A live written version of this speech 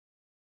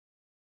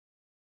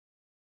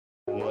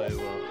お前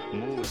は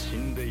もう死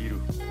んでいる。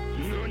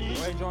何？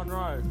 Hey, John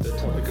Rowe. The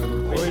topic of the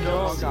We do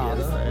a podcast podcast.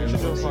 together, We and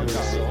should do a honestly, I'm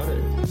podcast. excited.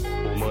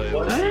 お前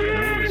はも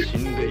う死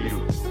んでいる。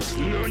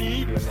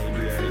何？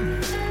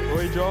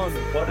 Oi, John.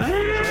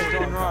 Hey,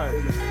 John Rowe.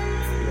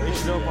 We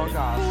should do a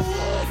podcast.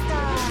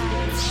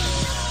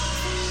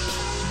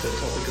 The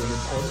topic of the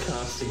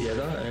podcast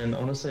together, and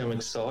honestly, I'm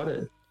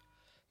excited.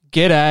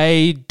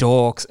 G'day,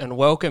 dorks, and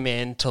welcome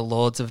in to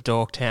Lords of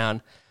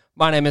Dorktown.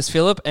 My name is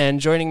Philip,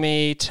 and joining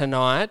me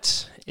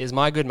tonight is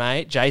my good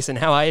mate, Jason.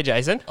 How are you,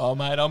 Jason? Oh,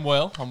 mate, I'm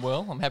well.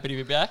 I'm happy to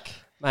be back.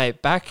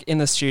 Mate, back in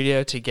the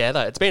studio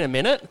together. It's been a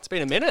minute. It has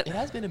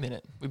been a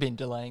minute. We've been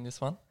delaying this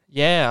one.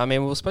 Yeah, I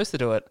mean, we were supposed to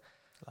do it.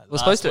 We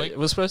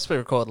were supposed to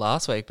record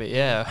last week, but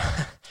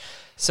yeah,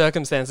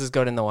 circumstances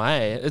got in the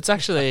way. It's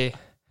actually...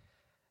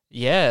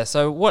 Yeah,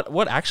 so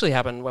what actually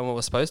happened when we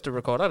were supposed to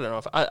record? I don't know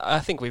if I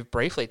think we've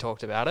briefly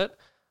talked about it,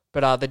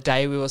 but the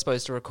day we were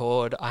supposed to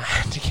record, I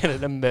had to get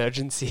an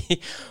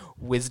emergency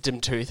wisdom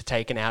tooth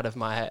taken out of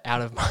my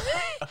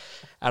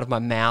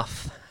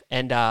mouth,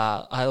 and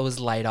I was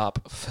laid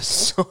up for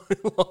so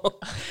long.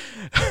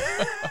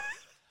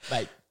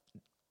 Mate,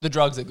 the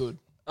drugs are good.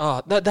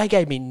 Oh, they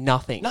gave me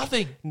nothing.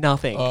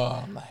 Nothing.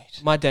 Oh, mate.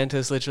 My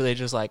dentist literally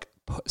just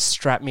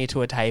strapped me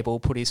to a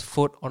table, put his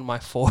foot on my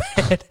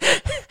forehead,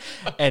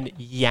 and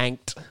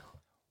yanked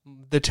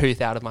the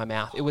tooth out of my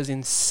mouth. It was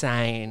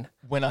insane.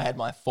 When I had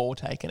my 4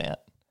 taken out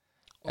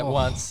at Oh.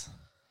 once.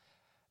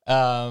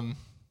 I'm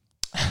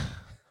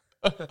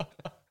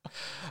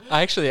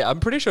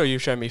pretty sure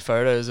you've shown me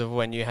photos of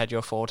when you had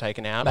your 4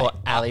 taken out, Mate, or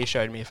Ali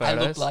showed me I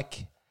photos. looked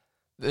like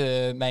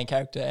the main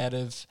character out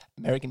of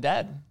American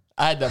Dad.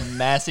 I had the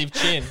massive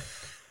chin.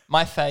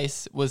 My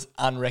face was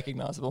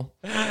unrecognizable.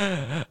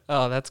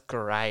 Oh, that's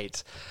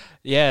great.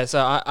 Yeah, so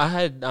I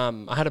had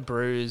a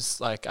bruise,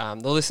 the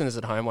listeners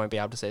at home won't be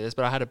able to see this,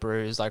 but I had a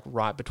bruise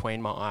right between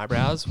my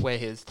eyebrows where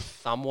his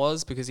thumb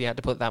was, because he had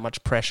to put that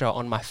much pressure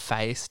on my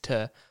face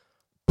to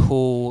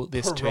pull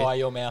this Pry tooth.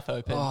 your mouth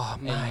open Oh,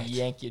 mate. and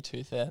yank your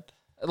tooth out.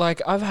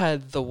 I've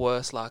had the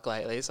worst luck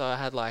lately. So I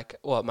had my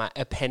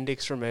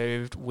appendix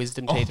removed,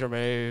 wisdom teeth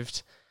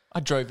removed. I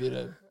drove you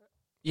to...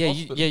 Yeah,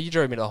 Hospital. you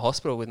drove me to the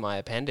hospital with my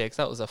appendix.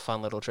 That was a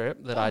fun little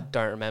trip that I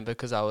don't remember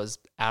because I was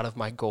out of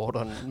my gourd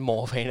on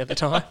morphine at the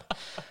time.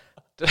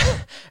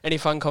 Any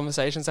fun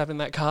conversations happened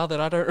in that car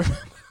that I don't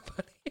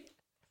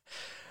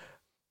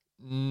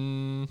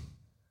remember?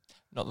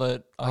 Not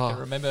that I can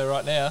remember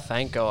right now.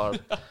 Thank God.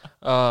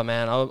 Oh,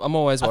 man, I'm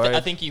always worried. I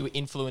think you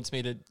influenced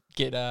me to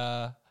get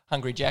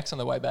Hungry Jacks on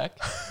the way back.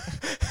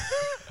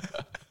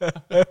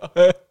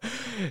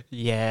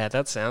 Yeah,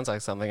 that sounds like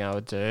something I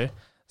would do.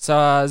 So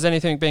has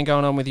anything been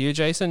going on with you,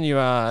 Jason? You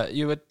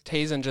were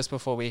teasing just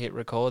before we hit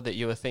record that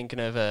you were thinking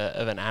of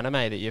an anime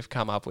that you've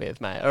come up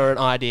with, mate, or an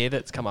idea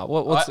that's come up.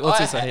 What's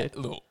this I hear?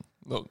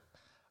 Look.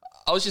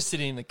 I was just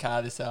sitting in the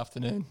car this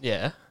afternoon,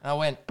 Yeah. and I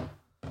went,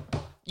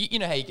 you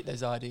know how you get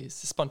those ideas,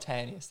 they're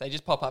spontaneous. They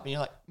just pop up, and you're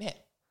like, man,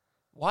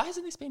 why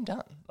hasn't this been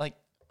done?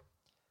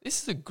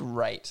 This is a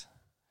great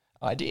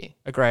idea.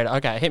 Great.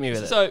 Okay, hit me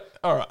with it. So,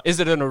 all right. Is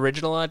it an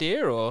original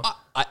idea, or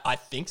I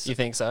think so. you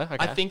think so? Okay.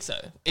 I think so.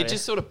 It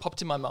just sort of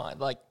popped in my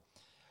mind.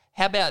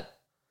 How about,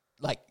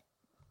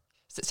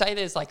 say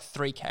there's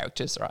 3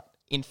 characters, right,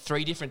 in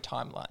 3 different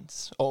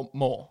timelines or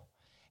more,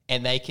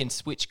 and they can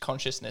switch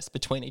consciousness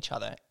between each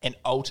other and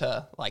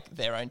alter,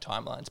 their own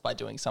timelines by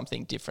doing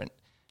something different.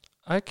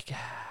 Okay.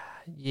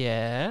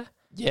 Yeah.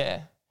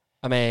 Yeah.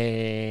 I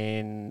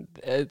mean,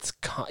 I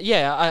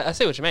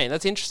see what you mean.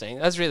 That's interesting.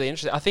 That's really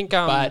interesting. I think,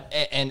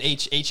 And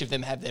each of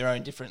them have their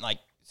own different,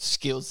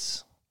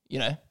 skills,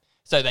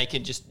 so they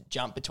can just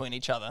jump between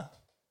each other,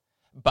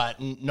 but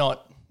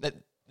not that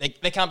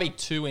they can't be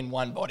 2 in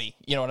one body.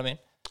 You know what I mean?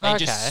 They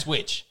just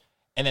switch,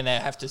 and then they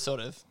have to sort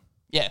of,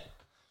 yeah.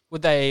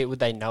 Would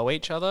they know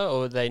each other,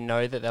 or would they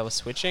know that they were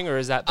switching, or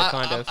is that the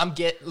kind of?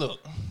 Look,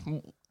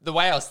 the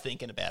way I was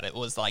thinking about it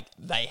was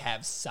they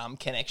have some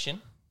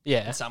connection,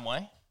 in some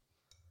way.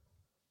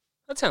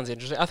 That sounds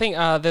interesting. I think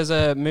there's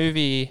a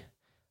movie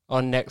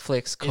on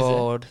Netflix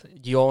called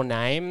Your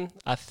Name.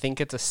 I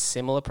think it's a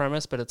similar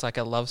premise, but it's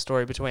a love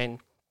story between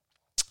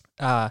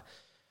 2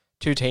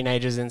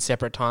 teenagers in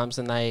separate times,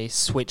 and they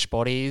switch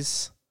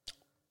bodies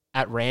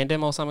at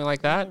random or something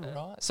like that.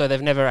 Oh, right. So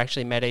they've never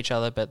actually met each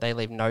other, but they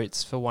leave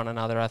notes for one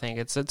another. I think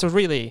it's a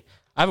really...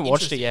 I haven't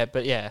watched it yet,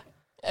 but yeah.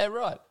 Yeah,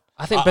 right.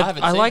 I think, I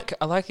haven't seen it.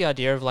 I like the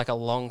idea of a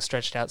long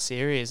stretched out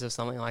series of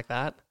something like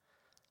that.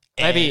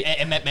 Maybe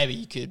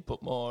you could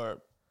put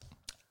more,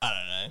 I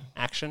don't know,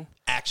 Action.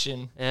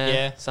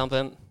 Yeah.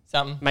 Something.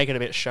 Something. Make it a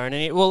bit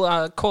shonen-y.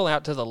 Well, call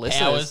out to the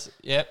listeners. Powers.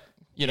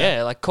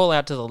 Yep. Call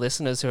out to the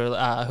listeners who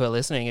are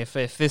listening. If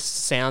this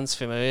sounds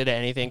familiar to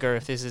anything, or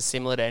if this is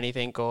similar to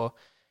anything, or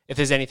if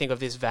there's anything of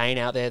this vein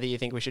out there that you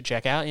think we should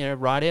check out,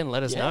 write in,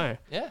 let us know.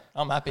 Yeah,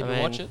 I'm happy to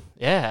watch it.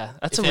 Yeah,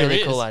 that's If a really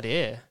there cool is.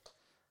 idea.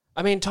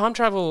 I mean, time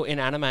travel in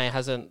anime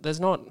hasn't. There's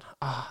not.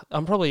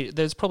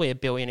 There's probably a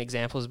billion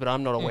examples, but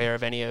I'm not aware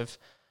of any of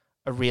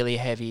a really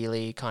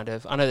heavily kind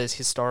of. I know there's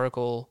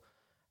historical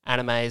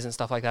animes and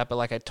stuff like that, but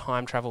like a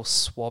time travel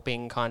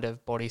swapping kind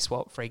of body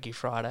swap Freaky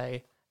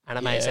Friday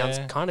anime sounds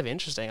kind of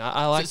interesting.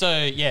 I like.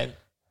 So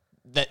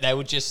that they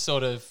would just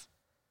sort of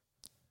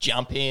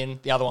jump in.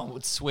 The other one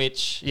would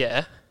switch.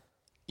 Yeah.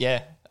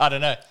 Yeah. I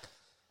don't know.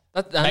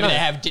 Maybe know. they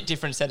have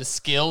different set of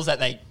skills that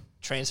they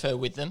transfer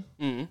with them.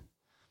 Mm.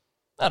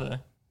 I don't know.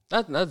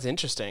 That's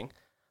interesting.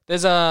 There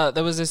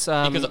was this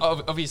because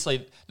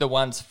obviously the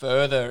ones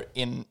further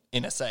in a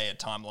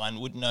timeline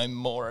would know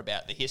more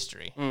about the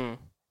history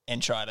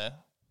and try to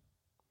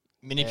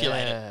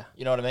manipulate it.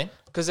 You know what I mean?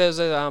 Because there's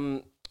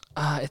a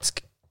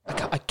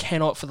I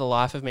cannot for the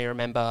life of me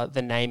remember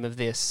the name of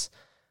this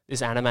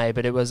anime,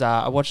 but it was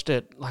I watched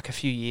it like a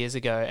few years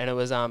ago, and it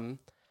was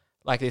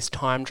like this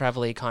time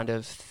travel-y kind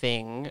of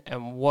thing,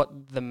 and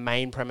what the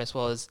main premise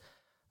was.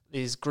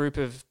 This group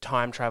of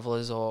time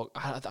travelers, or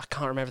I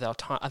can't remember their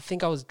time. I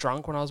think I was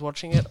drunk when I was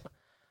watching it,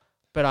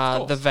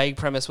 but the vague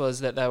premise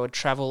was that they would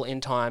travel in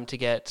time to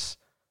get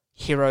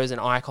heroes and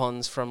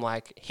icons from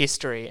like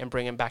history and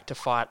bring them back to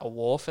fight a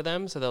war for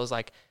them. So there was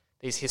like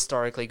these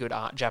historically good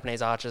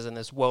Japanese archers and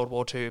this World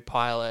War II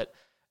pilot,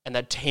 and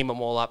they'd team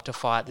them all up to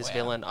fight this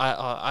villain.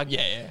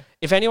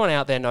 If anyone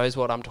out there knows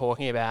what I'm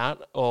talking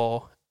about,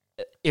 or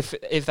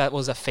if that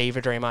was a fever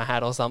dream I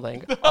had or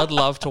something, I'd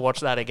love to watch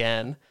that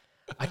again.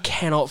 I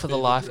cannot for the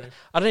life.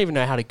 I don't even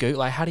know how to Google.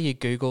 Like, how do you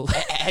Google?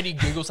 How do you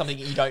Google something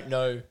you don't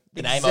know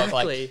the name of?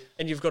 Exactly.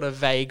 And you've got a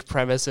vague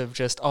premise of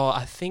just,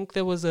 I think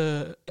there was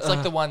a. It's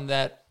like the one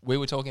that we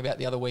were talking about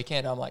the other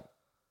weekend. I'm like,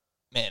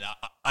 man,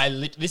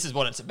 this is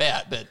what it's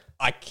about, but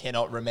I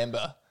cannot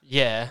remember.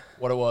 Yeah.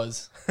 What it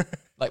was,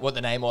 like what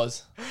the name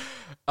was.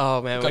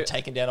 Oh man, it got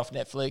taken down off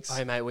Netflix.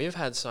 Oh mate, we've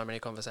had so many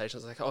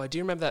conversations. Like, do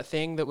you remember that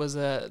thing that was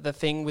the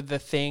thing with the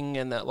thing,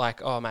 and that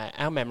like, oh mate,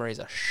 our memories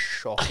are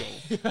shocking,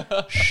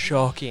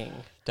 shocking.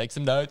 Take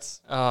some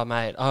notes. Oh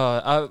mate,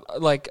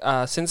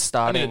 since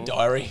starting, I need a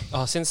diary.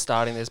 Since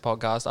starting this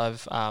podcast,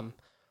 I've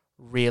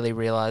really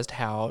realized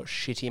how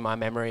shitty my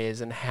memory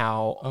is, and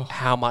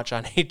how much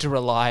I need to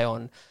rely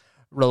on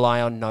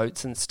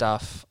notes and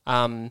stuff.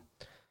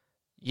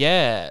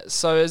 Yeah.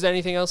 So, has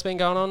anything else been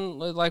going on,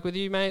 like with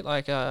you, mate?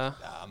 Like,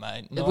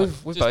 mate,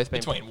 we've both been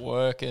between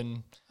work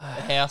and the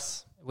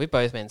house. We've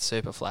both been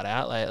super flat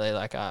out lately.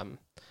 Like,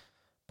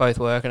 both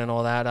working and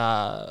all that.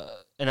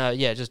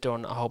 Just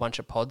doing a whole bunch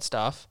of pod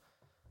stuff.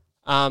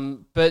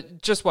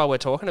 But just while we're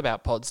talking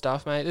about pod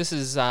stuff, mate, this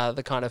is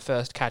the kind of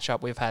first catch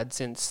up we've had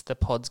since the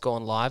pod's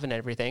gone live and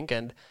everything.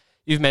 And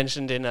you've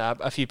mentioned in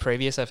a few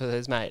previous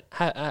episodes, mate.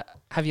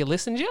 Have you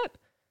listened yet?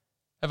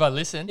 Have I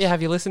listened? Yeah,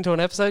 have you listened to an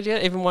episode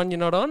yet? Even one you're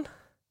not on?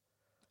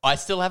 I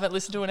still haven't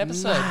listened to an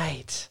episode.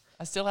 Mate.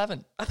 I still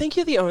haven't. I think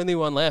you're the only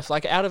one left.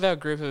 Like, out of our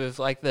group of,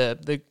 like,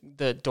 the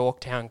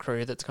Dorktown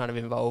crew that's kind of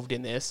involved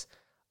in this,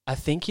 I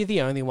think you're the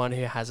only one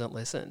who hasn't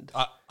listened.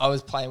 I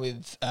was playing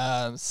with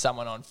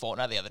someone on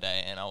Fortnite the other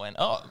day, and I went,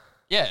 oh,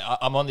 yeah,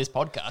 I'm on this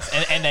podcast.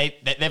 And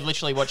they've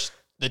literally watched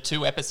the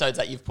 2 episodes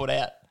that you've put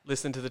out.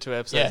 Listened to the 2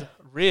 episodes? Yeah.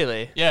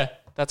 Really? Yeah.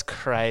 That's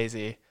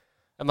crazy.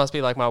 It must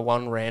be like my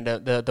one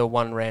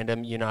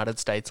random United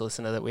States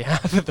listener that we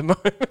have at the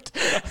moment.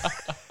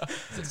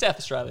 It's South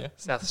Australia.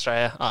 South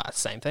Australia.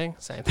 Same thing.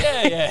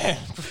 Yeah.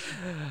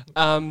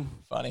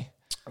 Funny.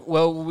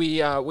 Well,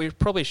 we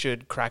probably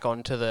should crack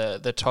on to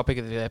the topic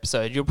of the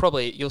episode.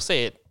 You'll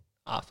see it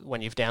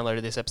when you've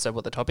downloaded this episode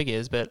what the topic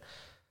is. But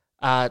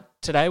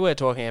today we're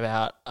talking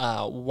about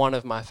one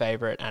of my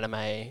favorite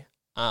anime,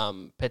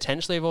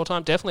 potentially of all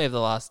time, definitely of the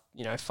last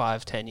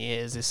 5-10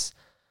 years.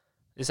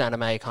 This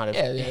anime kind of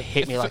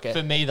hit me like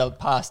for me the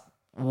past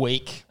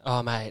week.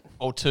 Oh mate,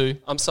 or 2.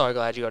 I'm so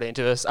glad you got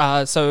into this.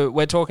 So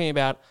we're talking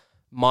about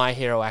My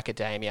Hero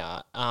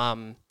Academia.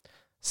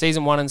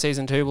 Season 1 and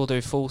Season 2 will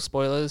do full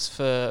spoilers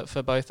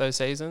for both those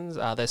seasons.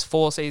 There's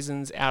 4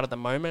 seasons out at the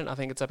moment. I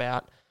think it's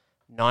about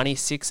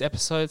 96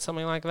 episodes,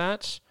 something like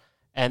that.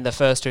 And the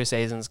first 2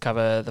 seasons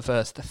cover the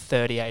first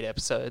 38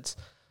 episodes.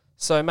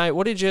 So, mate,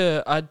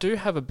 I do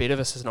have a bit of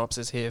a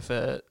synopsis here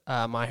for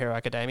My Hero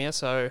Academia.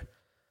 So,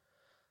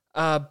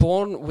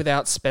 born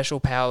without special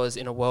powers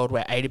in a world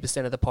where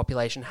 80% of the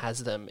population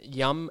has them,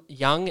 young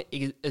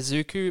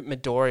Izuku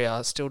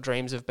Midoriya still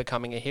dreams of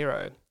becoming a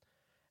hero.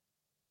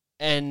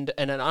 And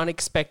an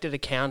unexpected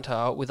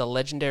encounter with a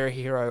legendary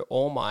hero,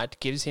 All Might,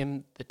 gives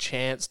him the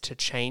chance to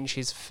change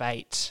his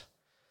fate.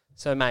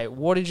 So, mate,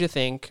 what did you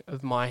think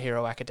of My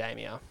Hero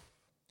Academia?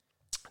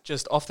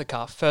 Just off the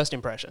cuff, first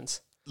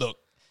impressions. Look,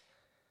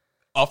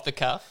 off the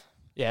cuff,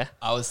 yeah,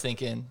 I was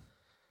thinking,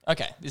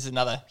 okay, this is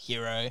another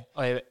hero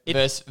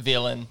versus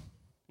villain,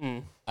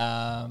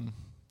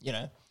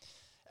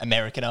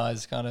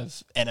 Americanized kind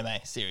of anime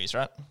series,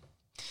 right?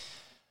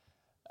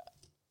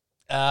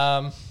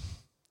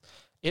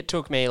 It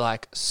took me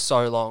like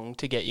so long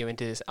to get you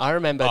into this. I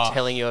remember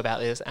telling you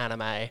about this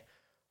anime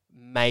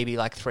maybe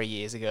like 3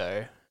 years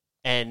ago,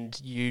 and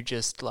you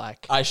just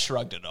like... I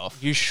shrugged it off.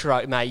 You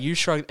shrugged, mate. You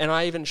shrugged, and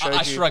I even showed you...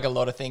 I shrug a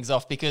lot of things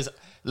off because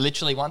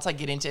literally once I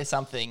get into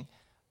something,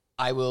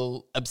 I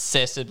will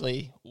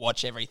obsessively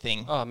watch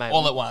everything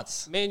all at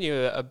once. Me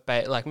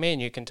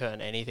and you can turn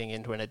anything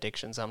into an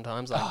addiction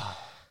sometimes. Like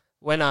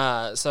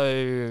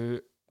So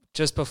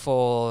just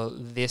before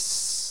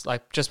this,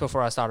 like just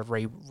before I started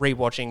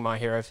rewatching My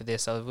Hero for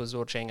this, I was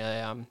watching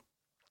the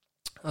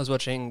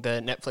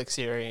Netflix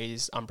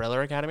series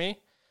Umbrella Academy.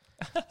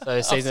 So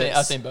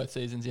I've seen both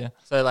seasons, yeah.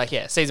 So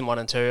season 1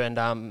 and 2,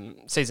 and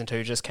season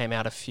 2 just came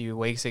out a few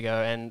weeks ago,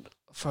 and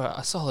for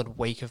a solid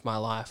week of my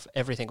life,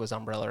 everything was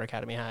Umbrella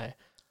Academy. Hey,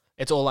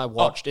 it's all I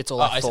watched. It's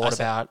all I thought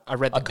about. I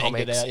read the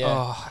comics. Out, yeah.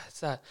 Oh, it's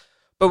that.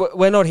 But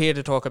we're not here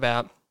to talk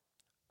about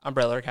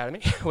Umbrella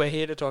Academy. We're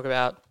here to talk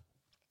about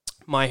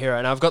My Hero,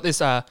 and I've got this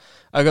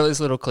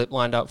little clip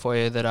lined up for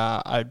you that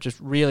I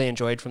just really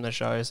enjoyed from the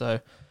show. So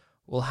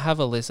we'll have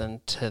a listen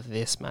to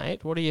this,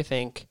 mate. What do you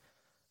think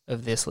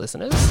of this,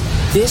 listeners?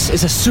 This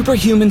is a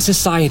superhuman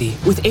society,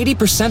 with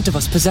 80% of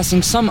us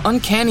possessing some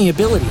uncanny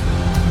ability.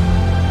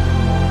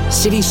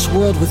 Cities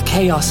swirled with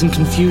chaos and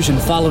confusion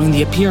following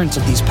the appearance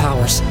of these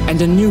powers,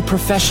 and a new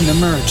profession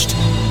emerged.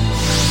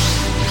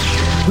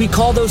 We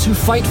call those who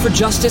fight for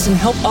justice and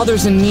help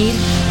others in need,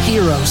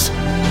 heroes.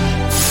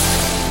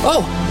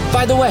 Oh,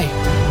 by the way,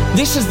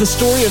 this is the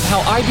story of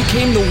how I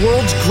became the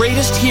world's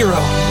greatest hero.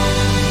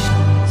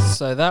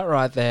 So that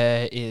right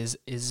there is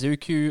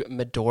Izuku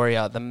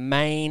Midoriya, the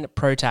main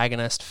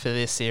protagonist for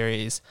this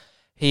series.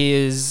 He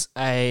is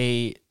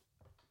I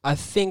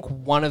think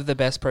one of the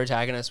best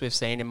protagonists we've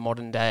seen in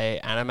modern day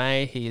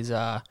anime. He's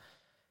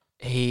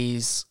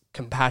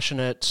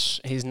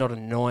compassionate. He's not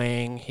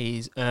annoying.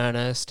 He's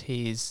earnest.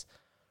 He's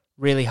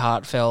really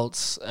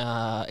heartfelt.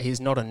 He's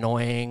not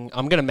annoying.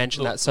 I'm going to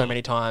mention that so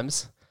many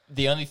times.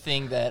 The only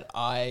thing that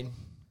I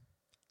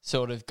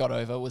sort of got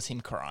over was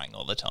him crying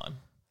all the time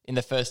in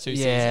the first 2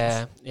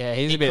 seasons. Yeah,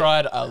 he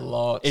cried a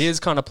lot. It is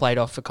kind of played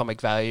off for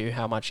comic value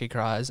how much he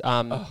cries.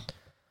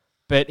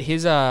 But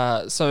his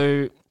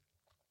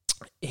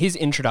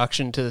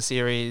introduction to the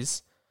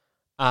series,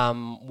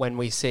 when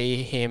we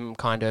see him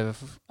kind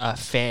of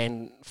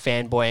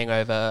fanboying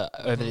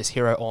over this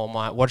hero All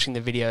Might, watching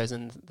the videos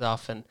and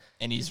stuff, and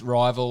his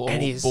rival or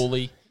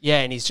bully.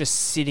 Yeah, and he's just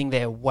sitting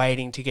there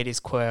waiting to get his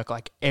quirk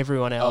like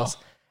everyone else.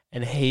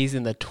 And he's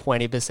in the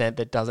 20%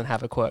 that doesn't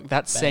have a quirk.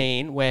 That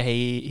scene where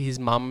his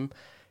mum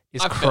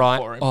is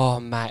crying. Oh,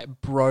 mate,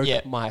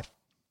 broke my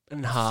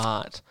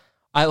heart.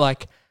 I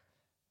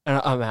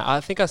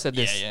think I said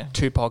this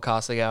 2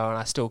 podcasts ago, and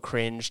I still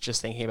cringe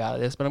just thinking about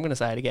this, but I'm going to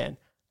say it again.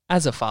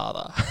 As a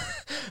father,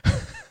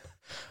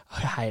 I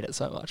hate it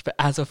so much, but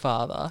as a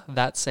father,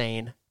 that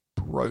scene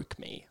broke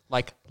me.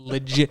 Like,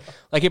 legit.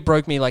 Like, it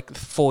broke me like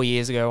 4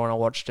 years ago when I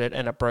watched it,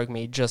 and it broke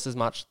me just as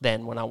much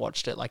then when I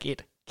watched it. Like,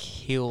 it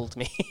killed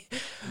me.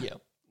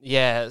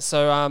 Yeah.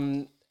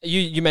 So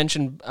you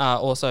mentioned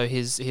also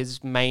his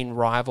main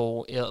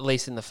rival, at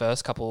least in the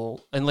first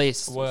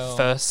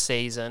first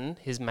season,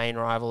 his main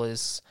rival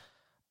is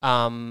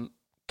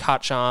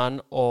Kachan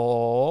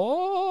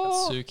or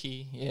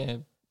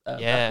Katsuki,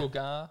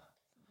 Bakugan.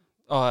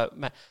 Oh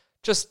man,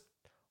 just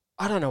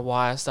I don't know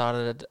why I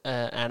started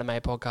an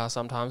anime podcast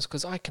sometimes,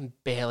 because I can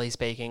barely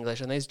speak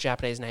English, and these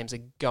Japanese names are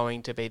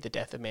going to be the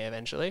death of me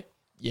eventually.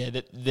 Yeah,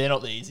 they're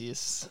not the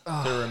easiest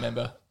to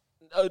remember.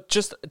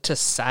 Just to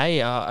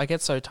say, I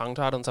get so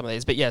tongue-tied on some of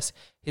these. But yes,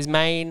 his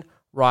main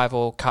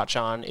rival,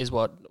 Kachan, is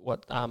what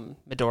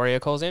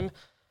Midoriya calls him.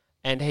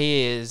 And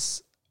he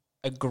is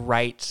a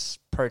great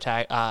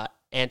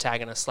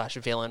antagonist /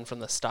 villain from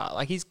the start.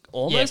 Like, he's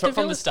almost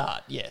from the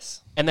start,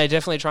 yes. And they're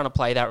definitely trying to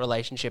play that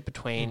relationship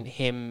between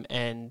him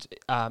and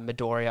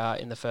Midoriya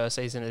in the first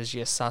season as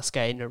your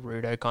Sasuke,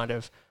 Naruto kind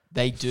of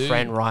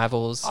friend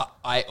rivals.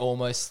 I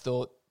almost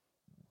thought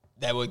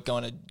they were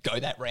going to go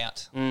that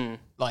route.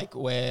 Like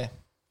where,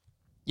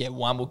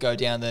 one will go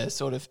down the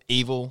sort of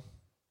evil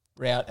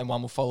route and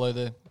one will follow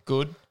the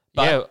good.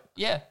 But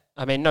yeah.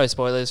 I mean, no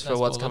spoilers for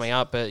what's coming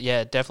up, but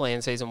yeah, definitely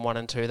in season 1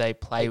 and 2 they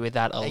play with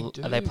that.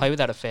 They play with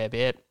that a fair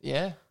bit.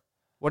 Yeah.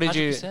 What did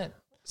 100%.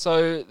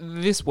 So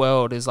this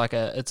world is like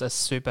it's a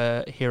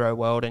superhero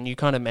world, and you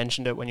kind of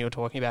mentioned it when you were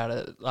talking about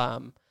it.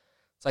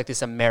 It's like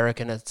this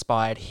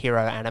American-inspired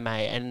hero anime,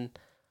 and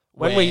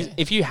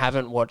if you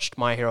haven't watched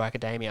My Hero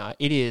Academia,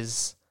 it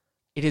is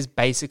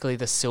basically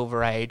the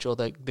Silver Age or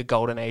the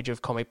Golden Age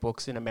of comic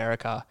books in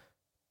America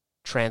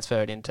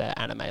transferred into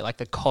anime. Like,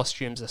 the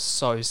costumes are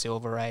so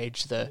Silver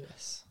Age, the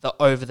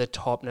over the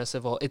topness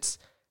of all. It's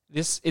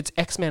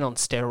X-Men on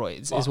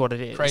steroids is what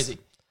it is. Crazy.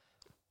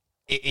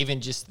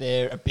 Even just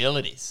their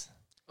abilities.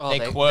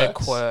 Their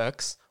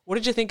quirks. What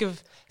did you think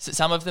of? So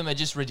some of them are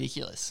just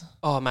ridiculous.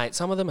 Oh mate,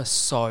 some of them are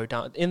so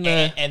dumb. And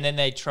then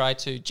they try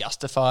to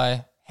justify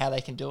how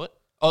they can do it.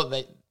 Oh,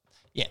 they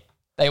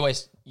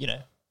always,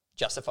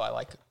 justify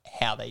like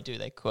how they do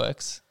their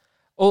quirks.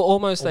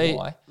 Almost they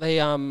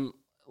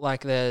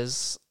like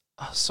there's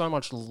so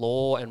much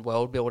lore and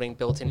world building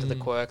built into the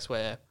quirks,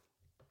 where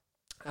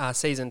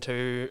season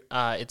 2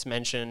 it's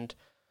mentioned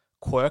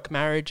quirk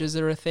marriages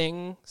are a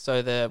thing.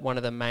 So one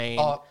of the main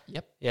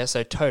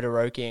so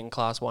Todoroki in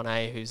Class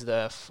 1A, who's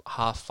the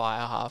half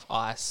fire half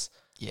ice.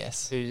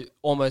 Yes. Who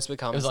almost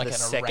becomes it was like the an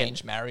second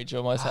arranged marriage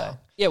almost.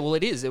 Yeah, well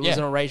it is. It was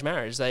an arranged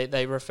marriage.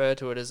 They refer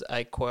to it as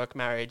a quirk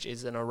marriage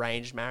is an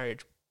arranged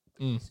marriage.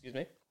 Excuse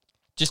me.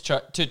 Just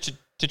try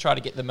to try to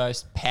get the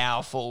most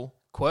powerful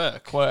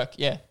Quirk.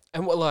 Yeah.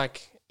 And what,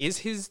 like, is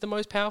his the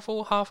most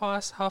powerful half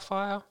ice, half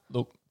fire?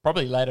 Look,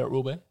 probably later it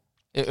will be.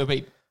 It'll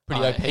be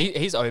pretty OP.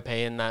 He's OP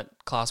in that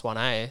Class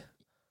 1A.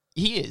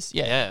 He is,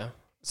 yeah. Yeah.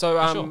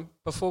 So sure.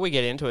 before we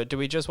get into it, do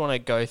we just want to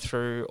go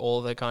through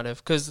all the kind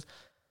of... Because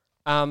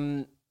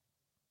the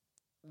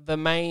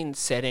main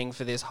setting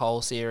for this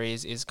whole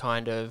series is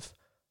kind of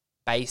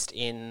based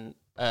in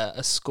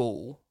a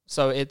school.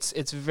 So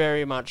it's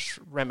very much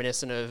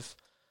reminiscent of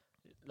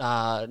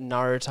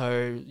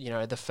Naruto, you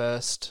know, the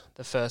first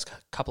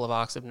couple of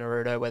arcs of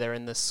Naruto where they're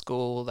in the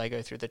school, they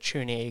go through the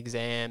Chunin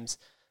exams,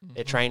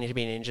 they're training to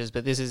be ninjas,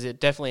 but this is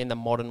definitely in the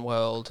modern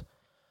world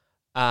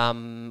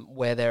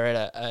where they're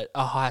at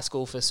a high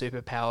school for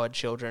superpowered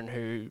children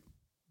who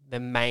the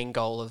main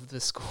goal of the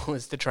school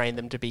is to train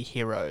them to be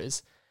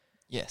heroes.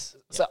 Yes.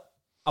 So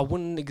I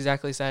wouldn't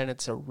exactly say in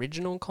its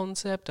original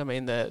concept. I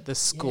mean, the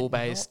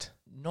school-based...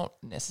 Not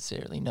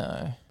necessarily,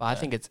 no. But I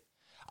think it's...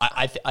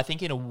 I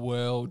think in a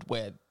world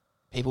where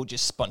people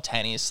just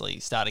spontaneously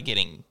started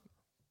getting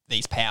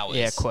these powers,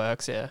 Yeah,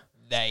 quirks, yeah.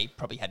 they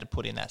probably had to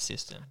put in that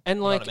system. And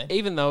You know like, what I mean?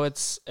 even though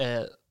it's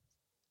a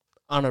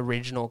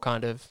unoriginal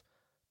kind of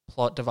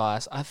plot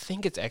device, I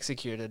think it's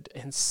executed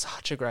in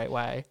such a great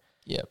way.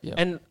 Yep.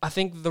 And I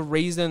think the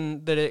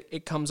reason that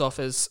it comes off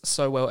as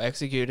so well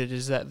executed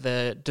is that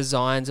the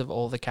designs of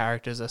all the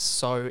characters are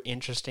so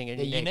interesting and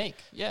They're unique.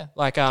 Yeah.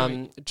 Like,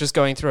 just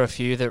going through a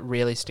few that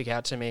really stick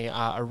out to me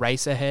are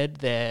Eraserhead,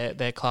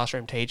 their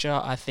classroom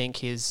teacher. I think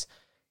his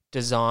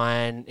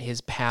design,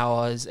 his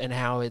powers, and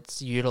how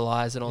it's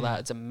utilized and all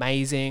that, it's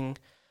amazing.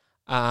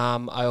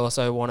 I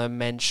also want to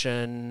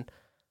mention,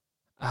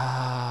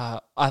 I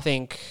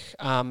think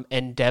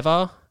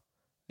Endeavor,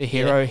 the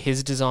hero,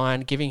 his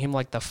design, giving him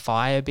like the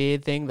fire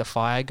beard thing, the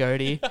fire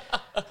goatee.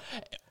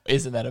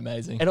 Isn't that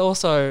amazing? And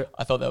also,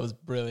 I thought that was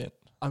brilliant.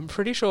 I'm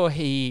pretty sure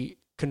he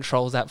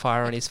controls that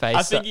fire on his face.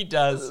 I think he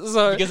does,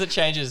 because it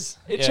changes.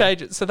 It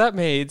changes. So that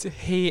means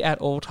he at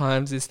all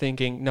times is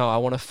thinking, no, I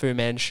want a Fu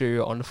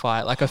Manchu on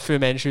fire, like a Fu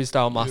Manchu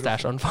style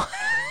mustache on fire.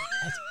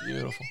 That's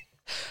beautiful.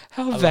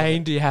 How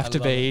vain do you have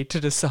to be to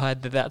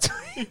decide that that's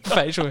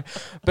facial?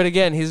 But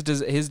again, his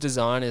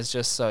design is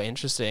just so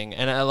interesting.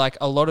 And like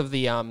a lot of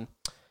the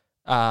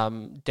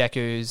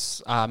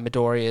Deku's,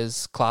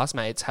 Midoriya's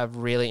classmates have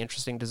really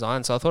interesting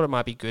designs. So I thought it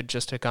might be good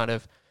just to kind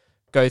of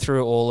go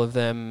through all of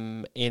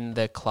them in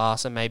the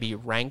class and maybe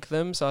rank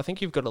them. So I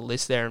think you've got a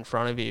list there in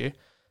front of you. Do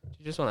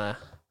you just want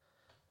to...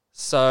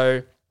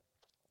 So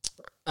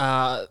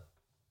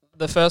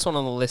the first one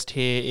on the list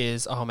here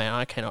is... Oh, man,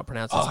 I cannot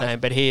pronounce his name.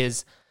 But he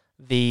is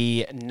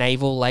the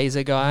naval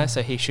laser guy.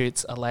 So he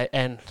shoots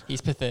and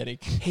He's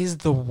pathetic. he's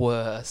the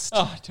worst.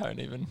 Oh, don't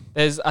even.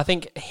 There's, I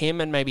think,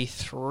 him and maybe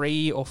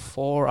 3 or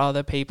 4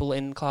 other people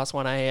in Class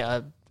 1A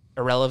are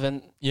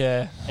irrelevant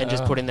Yeah. and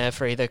just put in there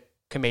for either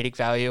comedic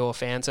value or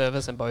fan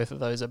service, and both of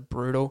those are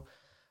brutal.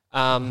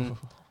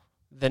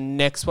 The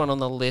next one on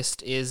the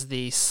list is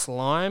the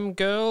slime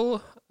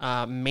girl,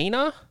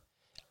 Mina.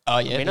 Oh,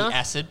 yeah, Mina? the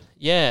acid.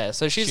 Yeah,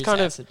 so she's Shoots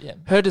kind acid, of... yeah.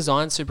 Her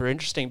design's super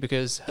interesting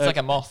because... It's like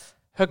a moth.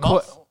 Her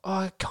moth?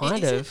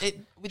 kind Is of. it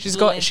with the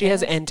little She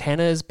has antennas?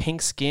 antennas,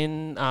 pink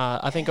skin.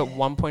 I think at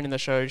one point in the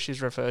show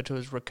she's referred to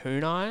as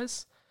raccoon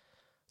eyes,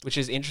 which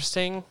is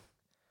interesting.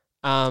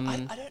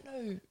 I don't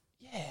know.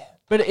 Yeah.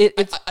 But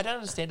it's I don't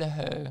understand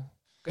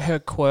her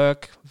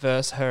quirk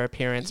versus her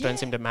appearance don't Yeah.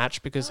 seem to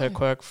match because her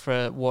quirk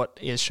for what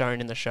is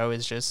shown in the show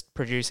is just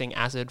producing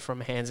acid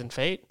from hands and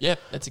feet. Yeah,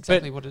 that's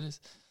exactly what it is.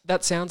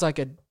 That sounds like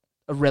a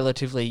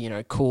relatively,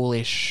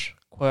 coolish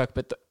quirk,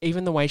 but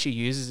even the way she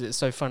uses it is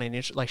so funny.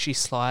 And like she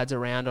slides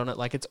around on it,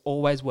 like it's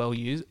always well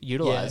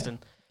utilized. Yeah.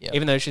 And Yep.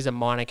 even though she's a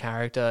minor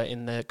character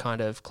in the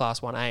kind of Class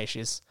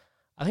 1A,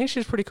 I think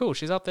she's pretty cool.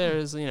 She's up there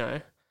as,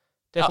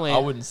 definitely. I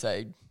wouldn't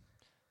say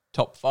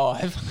top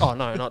 5. Oh,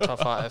 no, not top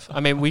 5. I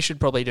mean, we should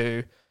probably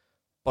do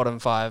bottom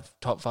 5,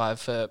 top 5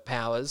 for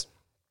powers.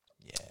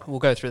 Yeah. We'll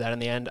go through that in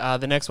the end.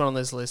 The next one on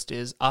this list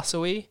is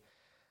Asui,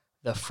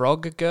 the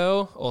frog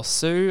girl, or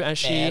Sue, as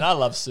she... Man, I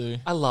love Sue.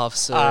 I love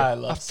Sue. I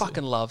love Sue.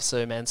 fucking love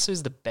Sue, man.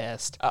 Sue's the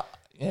best.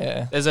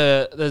 Yeah. There's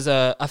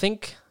a I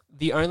think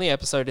the only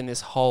episode in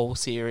this whole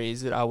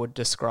series that I would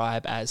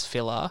describe as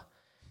filler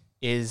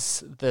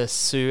is the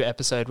Sue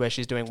episode where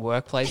she's doing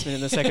work placement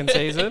in the second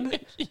season.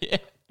 Yeah.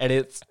 And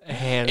it's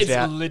hands It's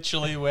down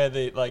literally where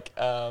the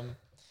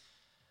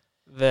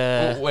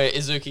the where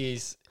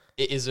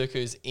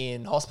Izuku's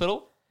in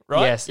hospital,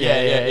 right? Yes,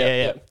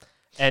 yeah.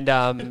 And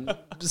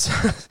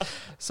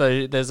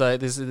so there's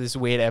this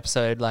weird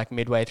episode like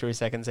midway through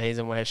second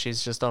season where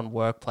she's just on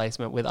work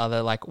placement with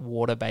other like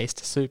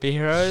water-based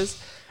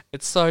superheroes.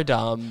 It's so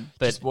dumb,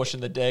 but Just washing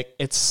the deck.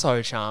 it's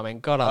so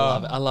charming. God, I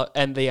love it. I love,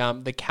 and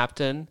the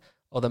captain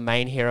or the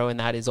main hero in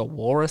that is a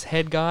walrus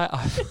head guy.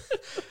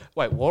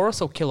 Wait,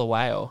 walrus or killer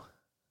whale?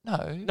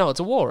 No, it's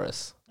a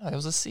walrus. No, it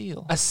was a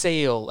seal. A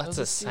seal. That's was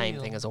the a same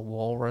seal. thing as a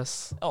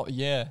walrus. Oh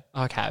yeah.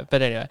 Okay,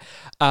 but anyway,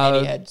 And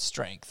he had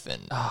strength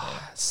and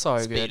so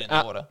speed good. in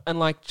the water. And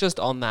like just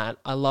on that,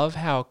 I love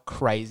how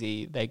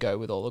crazy they go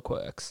with all the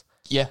quirks.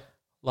 yeah.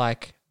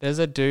 Like There's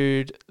a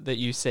dude that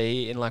you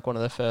see in like one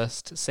of the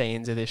first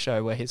scenes of this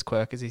show where his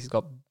quirk is he's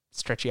got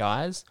stretchy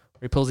eyes.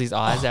 Where he pulls his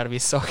eyes out of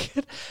his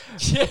socket.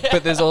 Yeah.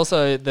 But there's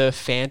also the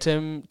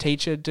phantom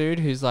teacher dude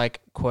who's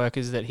like quirk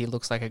is that he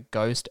looks like a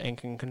ghost and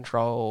can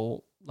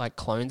control like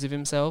clones of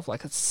himself.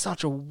 Like it's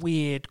such a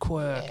weird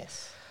quirk.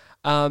 Yes.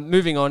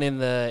 Moving on in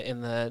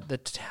the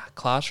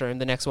classroom,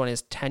 the next one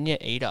is Tanya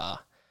Ida,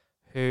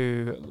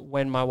 who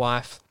when my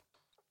wife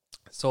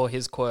saw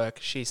his quirk,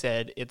 she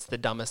said it's the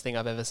dumbest thing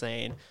I've ever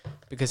seen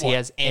because he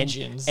has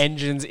engines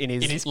in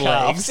his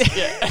legs. calves.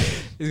 Yeah.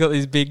 He's got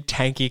these big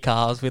tanky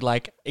calves with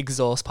like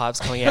exhaust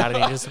pipes coming out,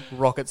 and he just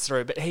rockets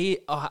through. But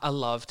I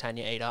love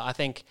Tanya Ida. I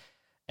think,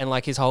 and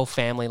like his whole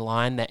family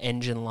line, the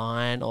engine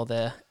line or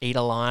the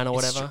Ida line or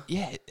whatever.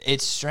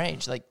 It's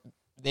strange. Like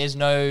there's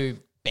no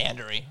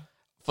boundary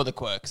for the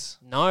quirks.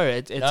 No,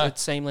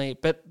 it's seemingly,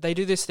 but they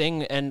do this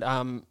thing,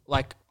 and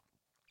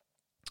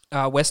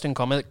Western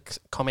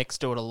comics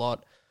do it a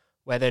lot,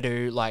 where they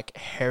do like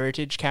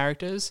heritage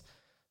characters.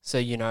 So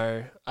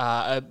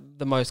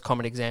the most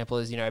common example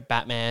is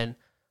Batman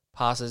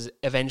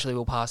eventually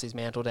will pass his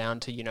mantle down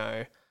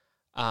to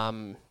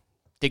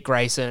Dick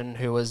Grayson,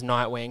 who was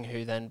Nightwing,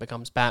 who then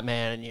becomes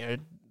Batman,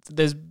 and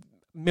there's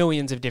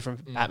millions of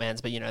different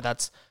Batmans, but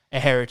that's a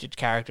heritage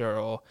character,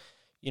 or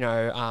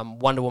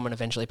Wonder Woman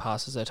eventually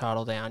passes her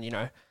title down,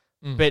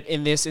 But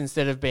in this,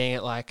 instead of being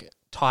at like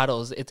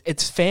titles,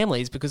 it's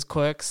families because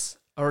quirks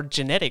are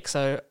genetic.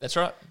 So That's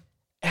right.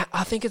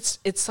 I think it's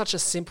such a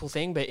simple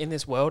thing, but in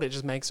this world, it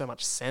just makes so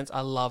much sense.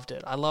 I loved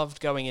it. I loved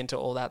going into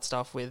all that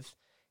stuff with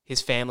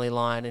his family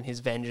line and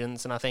his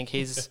vengeance, and I think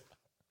his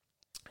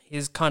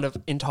kind of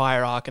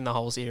entire arc in the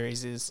whole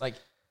series is Like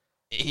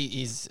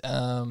he's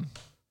trying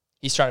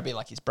to be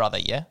like his brother,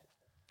 yeah?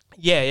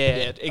 Yeah,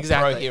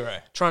 exactly. A pro hero.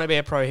 Trying to be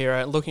a pro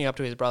hero, looking up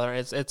to his brother.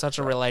 It's such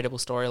a relatable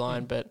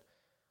storyline, but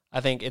I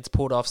think it's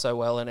pulled off so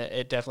well, and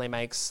it definitely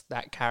makes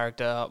that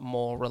character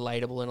more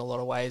relatable in a lot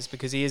of ways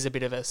because he is a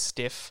bit of a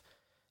stiff,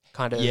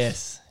 kind of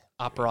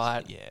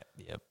upright. Yeah,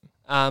 yep.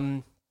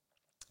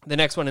 The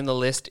next one in the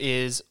list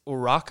is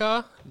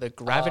Uraka, the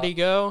Gravity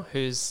Girl,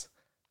 who's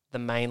the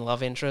main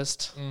love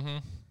interest. Mm-hmm.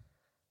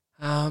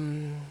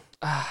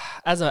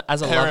 As a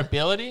Her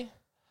ability,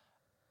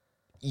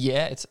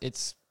 yeah,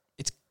 it's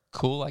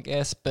cool, I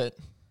guess, but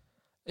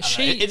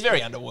it's very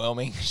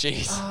underwhelming.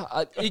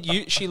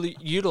 She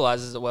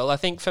utilizes it well. I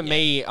think for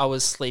me, I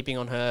was sleeping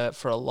on her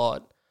for a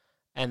lot,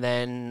 and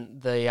then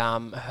the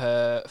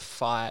her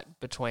fight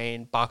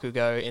between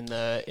Bakugo in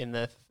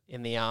the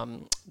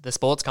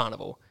sports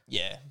carnival,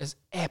 is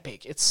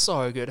epic. It's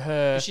so good.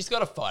 She's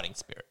got a fighting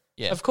spirit.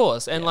 Yeah, of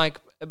course, and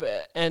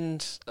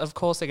and of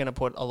course they're going to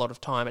put a lot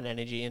of time and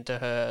energy into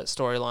her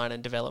storyline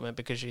and development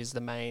because she's the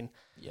main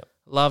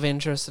love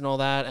interest and all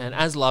that. And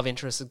as love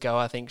interests go,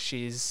 I think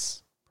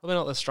she's probably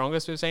not the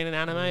strongest we've seen in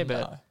anime,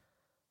 but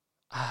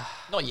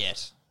not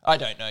yet. I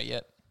don't know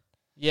yet.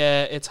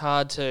 Yeah, it's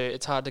hard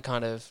to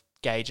kind of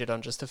gauge it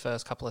on just the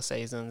first couple of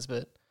seasons,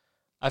 but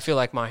I feel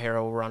like My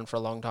Hero will run for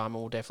a long time and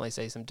we'll definitely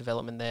see some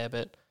development there.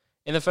 But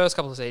in the first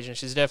couple of seasons,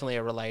 she's definitely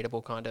a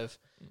relatable kind of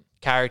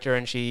character,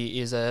 and she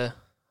is I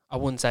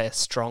wouldn't say a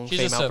strong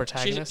female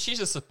protagonist. She's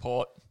a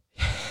support.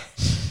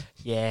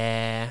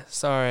 Yeah,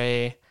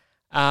 sorry.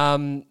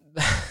 The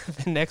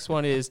next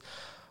one is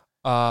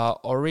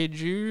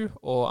Oriju,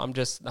 or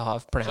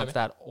I've pronounced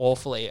that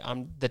awfully.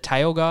 I'm the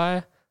tail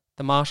guy,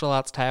 the martial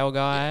arts tail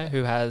guy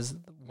who has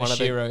one of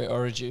the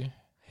Oriju.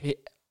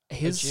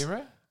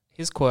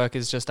 His quirk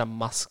is just a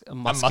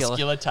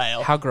muscular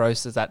tail. How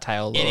gross does that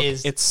tail look? It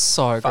is. It's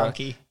so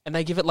funky. Gross. And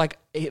they give it like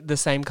the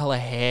same color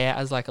hair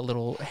as like a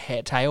little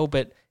hair tail,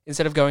 but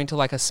instead of going to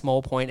like a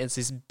small point, it's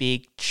this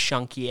big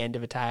chunky end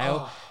of a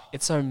tail. Oh.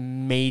 It's so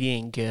meaty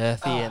and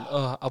girthy, and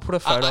I'll put a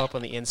photo up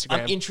on the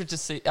Instagram.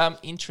 I'm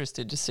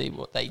interested to see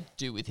what they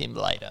do with him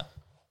later.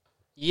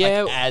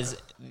 Yeah, as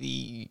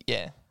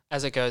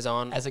it goes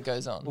on.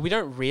 Well, we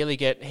don't really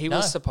get. He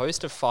was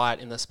supposed to fight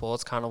in the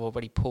sports carnival,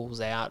 but he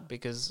pulls out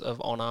because of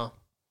honor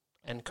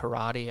and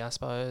karate, I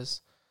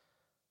suppose.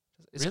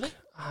 Really?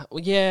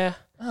 Well, yeah.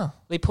 Oh.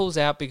 He pulls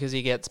out because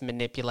he gets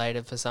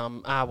manipulated for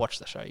some. Watch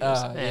the show.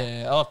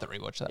 Yeah, I'll have to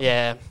rewatch that.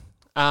 Yeah.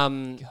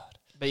 God.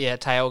 But yeah,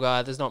 tail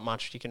guy. There's not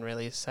much you can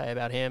really say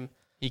about him.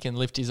 He can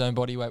lift his own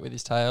body weight with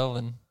his tail,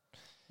 and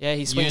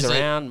he swings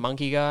around.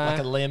 Monkey guy, like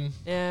a limb.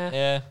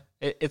 Yeah.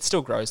 It's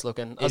still gross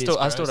looking. I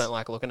still don't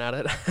like looking at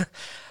it.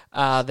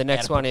 The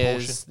next one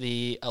is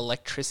the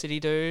electricity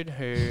dude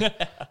who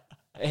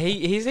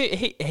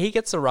he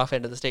gets the rough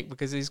end of the stick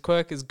because his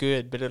quirk is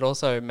good, but it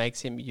also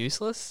makes him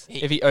useless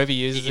if he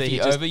overuses it. If he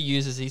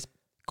overuses his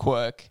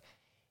quirk,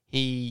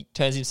 he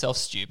turns himself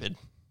stupid.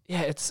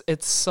 Yeah,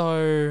 it's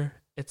so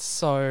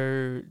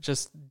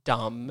just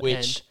dumb.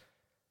 Which,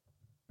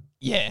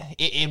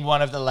 in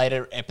one of the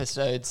later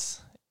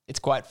episodes, it's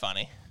quite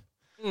funny.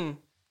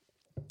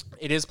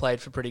 It is played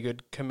for pretty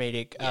good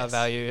comedic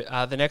value.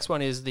 The next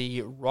one is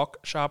the rock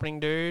sharpening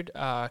dude,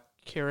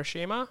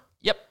 Kirishima.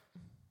 Yep.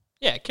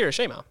 Yeah,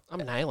 Kirishima.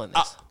 I'm nailing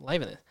this.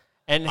 Leaving this.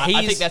 And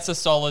I think that's a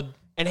solid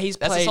And he's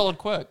That's played, a solid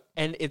quirk.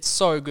 and it's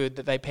so good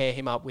that they pair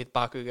him up with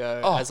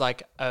Bakugo Oh. as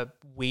like a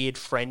weird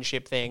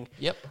friendship thing.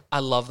 Yep. I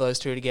love those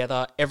two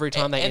together. Every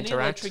time they and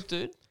interact. the electric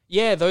dude.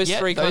 Yeah, those Yeah,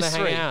 three kind of those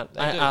hang three, out.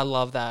 they do. I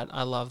love that.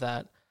 I love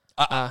that.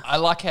 I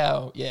like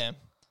how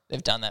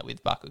they've done that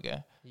with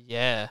Bakugo.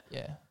 Yeah.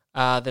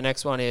 Yeah. The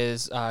next one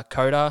is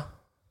Coda,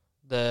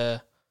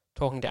 the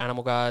talking to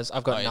animal guys.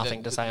 I've got Oh,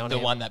 nothing to say on the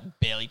him. one that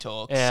barely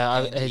talks. Yeah,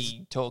 and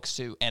he talks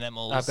to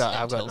animals. I've got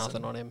and tells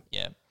nothing them- on him.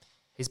 Yeah,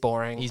 He's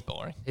boring. he's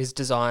boring. His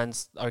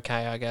design's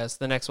okay, I guess.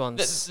 The next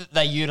one's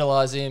They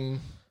utilize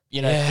him,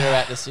 Yeah.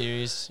 throughout the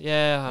series.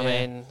 yeah. I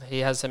Yeah. mean, he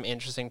has some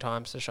interesting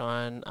times to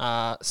shine.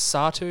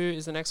 Satu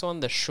is the next one,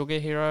 the sugar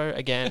hero.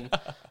 Again,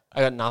 I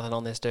got nothing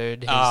on this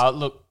dude.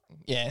 Look,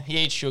 he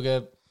eats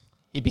sugar.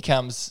 He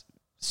becomes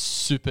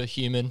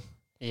superhuman.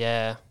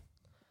 Yeah.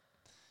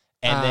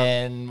 And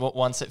then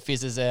once it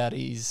fizzes out,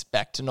 he's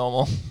back to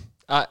normal.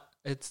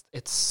 It's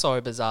so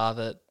bizarre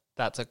that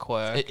that's a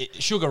quirk.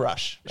 Sugar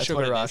rush. That's what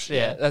Sugar it rush, is,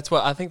 yeah. That's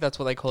what I think. That's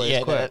what they call it. Yeah,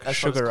 His quirk. that's what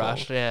Sugar it's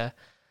rush. called.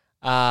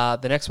 Yeah.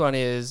 The next one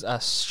is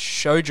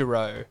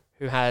Shojiro,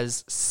 who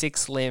has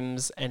 6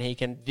 limbs and he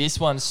can. This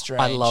one's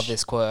strange. I love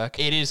this quirk.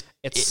 It is.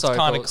 It's so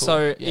kind cool. of cool.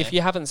 So yeah. if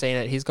you haven't seen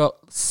it, he's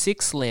got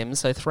 6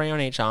 limbs, so 3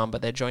 on each arm,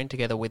 but they're joined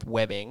together with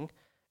webbing.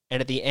 And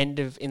at the end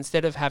of,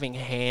 instead of having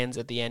hands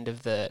at the end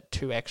of the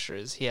 2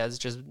 extras, he has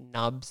just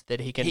nubs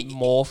that he can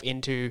morph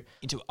into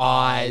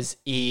eyes,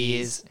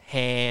 ears,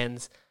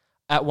 hands.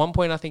 At one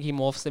point, I think he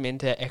morphs them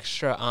into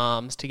extra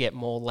arms to get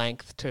more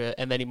length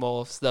and then he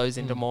morphs those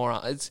into more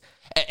arms.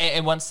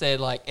 And once they're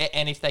like,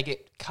 and if they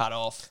get cut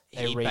off,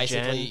 They he regen.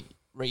 basically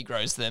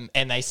regrows them,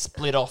 and they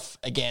split off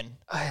again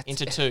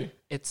into 2.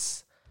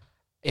 It's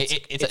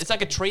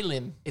like a tree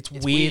limb. It's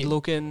weird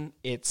looking.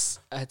 It's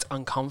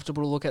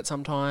uncomfortable to look at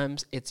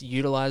sometimes. It's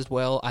utilized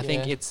well. I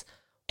think it's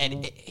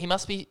and he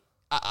must be.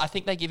 I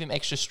think they give him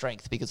extra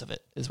strength because of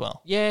it as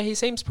well. yeah. He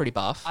seems pretty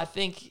buff. I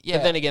think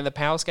But then again, the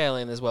power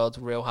scaling as well, it's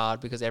real hard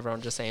because everyone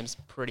just seems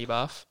pretty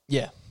buff.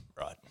 yeah,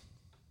 right.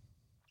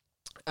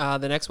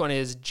 The next one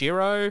is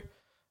Jiro,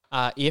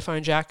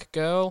 earphone jack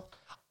girl.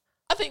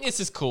 I think this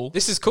is cool.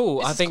 This is cool.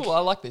 This I is think cool. I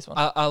like this one.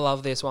 I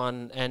love this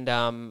one,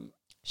 and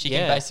she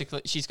yeah. can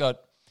basically. She's got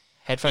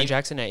headphone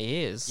jacks in her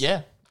ears.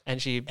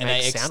 and she they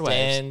makes sound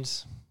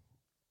waves. extend.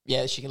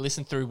 Yeah, she can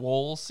listen through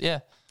walls. Yeah,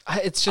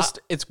 It's just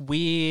it's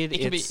weird. it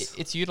can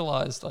it's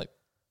utilized like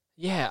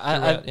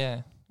yeah.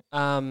 yeah.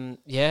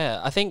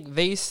 Yeah, I think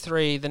these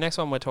 3. The next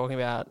one we're talking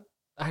about,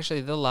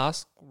 actually, the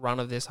last run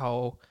of this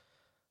whole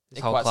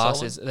They're whole quite class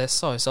solid. is they're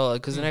so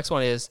solid because the next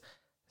one is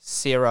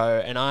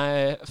Zero, and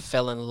I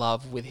fell in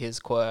love with his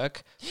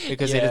quirk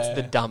because it is Yeah.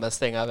 the dumbest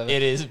thing I've ever.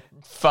 It is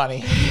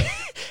funny.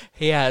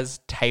 He has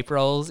tape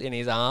rolls in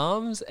his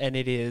arms, and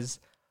it is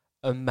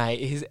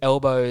amazing. His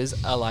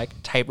elbows are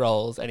like tape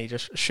rolls, and he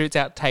just shoots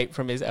out tape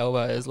from his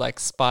elbows like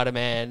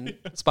Spider-Man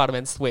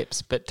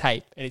swips, but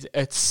tape. And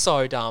it's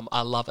so dumb.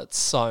 I love it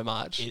so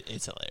much.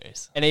 It's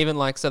hilarious. And even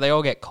like, so they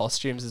all get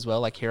costumes as well,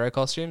 like hero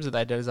costumes that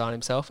they design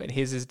himself. And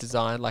his is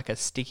designed like a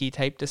sticky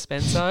tape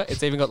dispenser.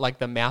 It's even got like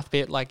the mouth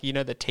bit, like,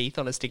 the teeth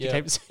on a sticky Yeah.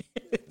 tape.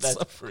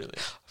 That's brilliant.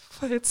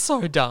 It's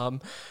so dumb.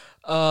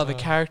 The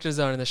character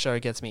design in the show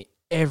gets me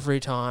every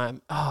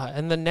time.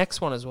 And the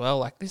next one as well.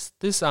 Like this,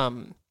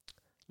 man,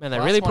 they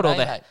Class really put 1A,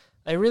 mate.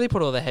 they really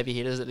put all the heavy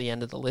hitters at the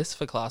end of the list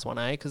for Class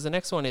 1A, because the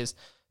next one is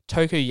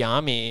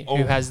Tokuyami,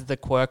 who has the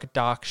quirk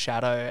Dark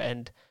Shadow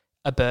and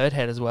a bird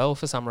head as well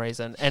for some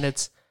reason. And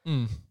it's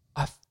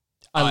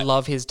I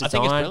love his I design.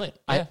 think it's brilliant.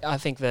 Yeah. I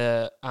think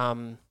the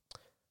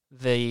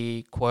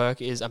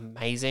quirk is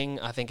amazing.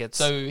 I think it's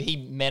So he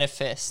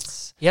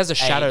manifests he has a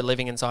shadow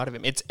living inside of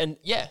him. It's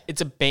yeah.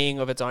 it's a being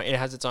of its own. It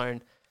has its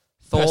own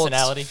thoughts,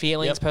 Personality.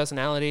 feelings, Yep.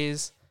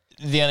 personalities.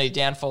 The only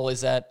downfall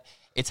is that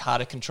it's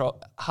harder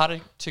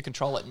to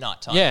control at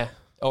nighttime. Yeah.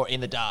 Or in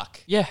the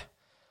dark. Yeah.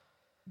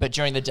 But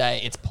during the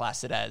day, it's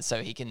placid as,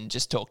 so he can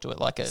just talk to it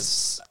like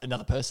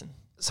another person.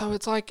 So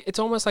it's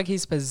almost like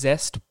he's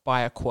possessed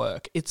by a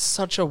quirk. It's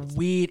such a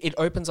weird. It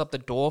opens up the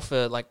door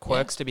for like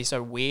quirks to be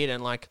so weird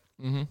and like.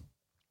 Mm-hmm.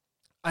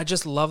 I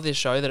just love this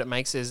show that it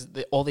makes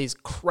all these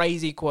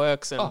crazy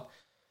quirks and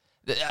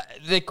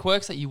The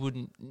quirks that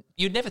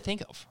you'd never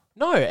think of.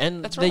 no,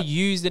 and That's they're right.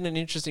 used in an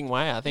interesting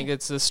way. I think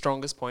it's the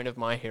strongest point of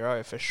My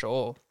Hero for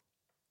sure.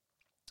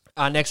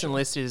 Next on the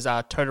list is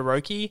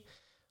Todoroki,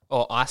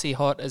 or Icy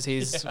Hot as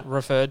he's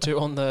referred to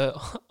on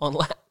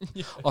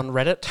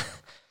Reddit.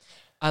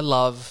 I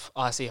love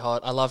Icy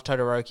Hot. I love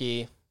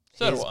Todoroki.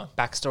 So His do I.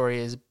 backstory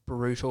is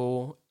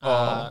brutal.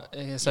 Oh,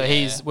 So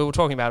we were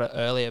talking about it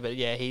earlier, but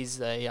yeah,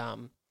 he's a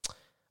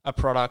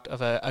product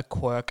of a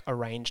quirk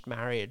arranged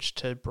marriage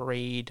to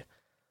breed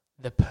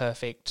the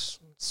perfect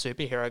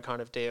superhero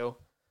kind of deal.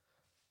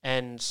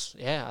 And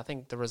yeah, I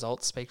think the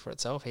results speak for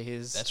itself.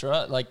 That's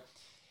right. Like,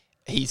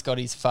 he's got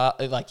his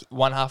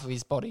one half of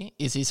his body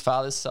is his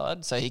father's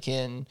side, so he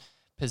can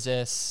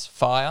possess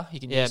fire. He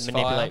can use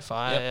manipulate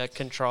fire, Yep.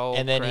 control,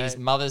 And then create. his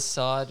mother's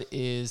side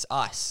is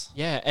ice.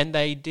 Yeah, and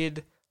they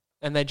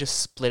just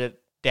split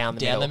it down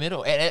the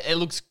middle. And it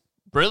looks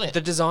Brilliant.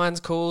 The design's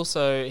cool,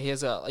 so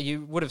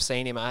you would have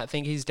seen him. I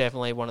think he's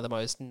definitely one of the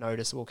most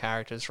noticeable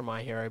characters from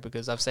My Hero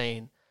because I've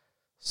seen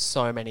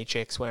so many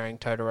chicks wearing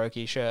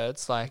Todoroki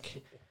shirts.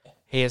 Like,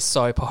 he is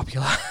so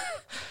popular.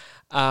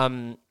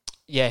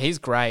 Yeah, he's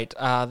great.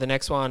 The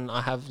next one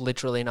I have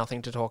literally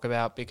nothing to talk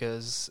about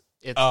because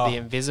it's the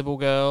Invisible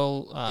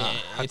Girl.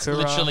 It's Hakura.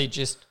 literally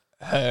just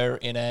her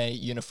in a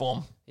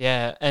uniform.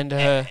 Yeah, and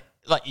her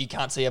Like, you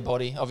can't see her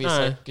body,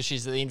 obviously, because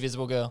she's the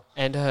Invisible Girl.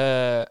 and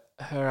her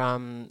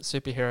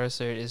superhero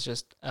suit is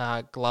just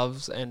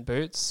gloves and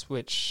boots,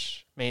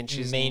 which means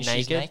she's naked.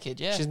 She's naked,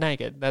 yeah. She's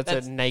naked. That's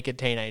a naked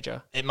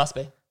teenager. It must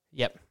be.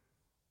 Yep,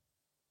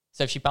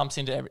 So if she bumps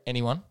into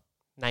anyone,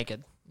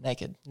 naked.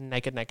 naked.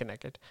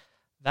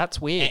 That's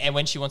weird. And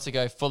when she wants to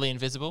go fully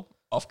invisible,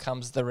 off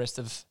comes the rest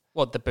of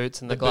What, the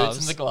boots and the the gloves?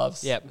 boots and the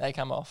gloves. Yep. They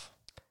come off.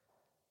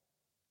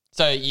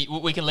 So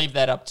we can leave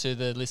that up to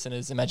the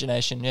listener's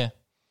imagination, yeah.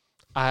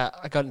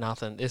 I got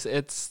nothing.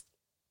 It's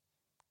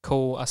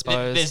cool, I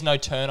suppose. There's no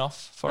turn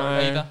off for her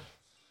No. either.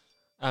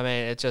 I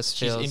mean, it just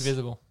She's feels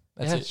invisible.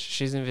 That's it.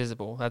 She's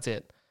invisible. That's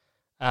it.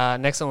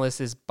 Next on the list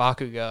is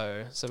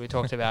Bakugo. So we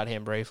talked about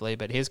him briefly,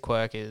 but his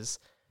quirk is...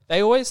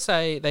 They always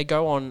say, they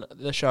go on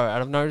the show,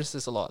 and I've noticed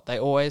this a lot. They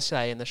always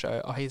say in the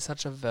show, oh, he's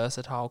such a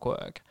versatile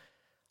quirk.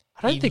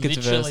 I don't think it's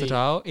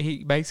versatile.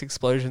 He makes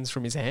explosions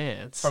from his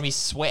hands. From his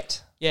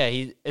sweat. Yeah,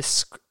 he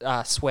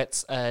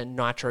sweats a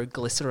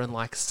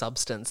nitroglycerin-like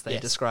substance. They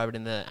describe it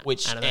in the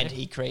anime. And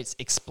he creates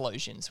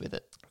explosions with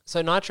it.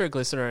 So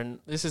nitroglycerin,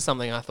 this is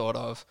something I thought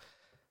of.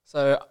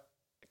 So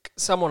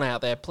someone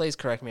out there, please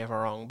correct me if I'm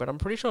wrong, but I'm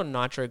pretty sure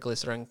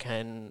nitroglycerin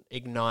can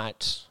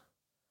ignite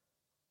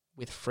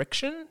with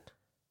friction.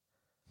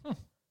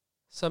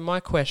 So my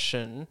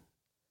question,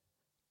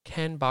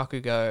 can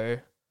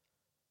Bakugo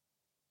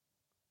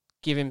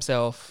give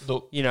himself,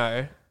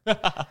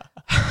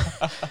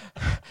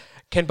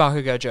 can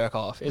Bakugo jerk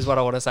off is what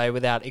I want to say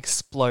without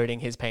exploding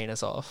his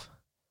penis off.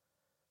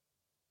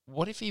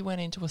 What if he went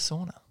into a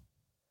sauna?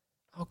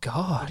 Oh,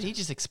 God. Would he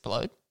just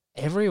explode?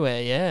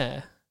 Everywhere,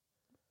 yeah.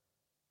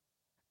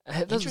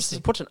 That's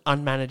Interesting. such an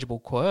unmanageable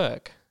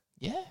quirk.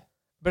 Yeah.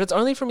 But it's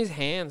only from his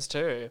hands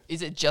too.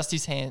 Is it just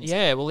his hands?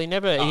 Yeah, well, he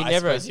I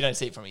suppose you don't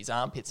see it from his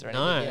armpits or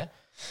anything, No. yeah?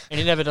 And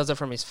he never does it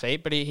from his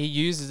feet, but he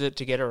uses it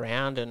to get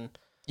around and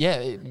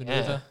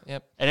Maneuver,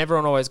 yep. And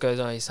everyone always goes,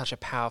 oh, he's such a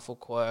powerful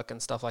quirk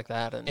and stuff like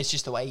that. And It's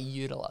just the way he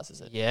utilizes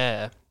it.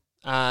 yeah.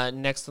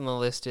 Next on the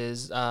list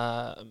is,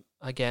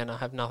 again, I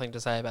have nothing to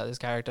say about this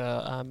character,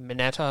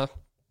 Mineta.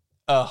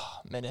 Oh,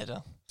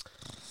 Mineta.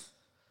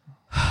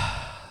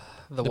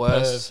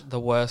 The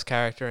worst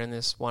character in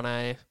this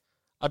 1A.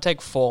 I'd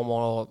take 4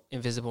 more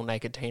invisible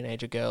naked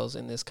teenager girls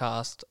in this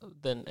cast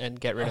and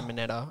get rid of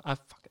Mineta. I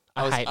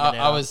hate Mineta.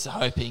 I was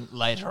hoping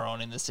later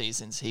on in the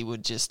seasons he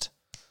would just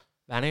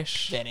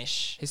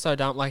vanish. He's so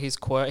dumb. Like, his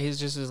quirk,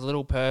 he's just this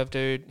little perv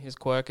dude. His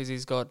quirk is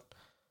he's got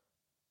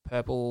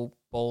purple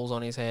balls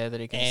on his hair that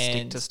he can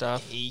stick to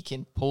stuff. He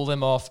can pull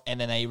them off and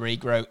then they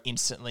regrow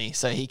instantly.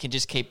 So he can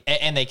just keep,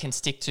 and they can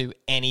stick to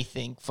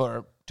anything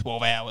for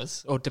 12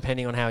 hours. Or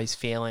depending on how he's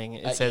feeling,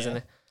 it says in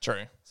it.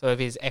 True. So if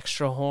he's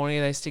extra horny,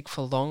 they stick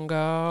for longer.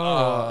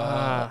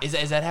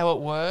 Is that how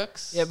it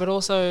works? Yeah, but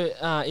also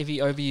if he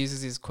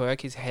overuses his quirk,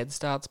 his head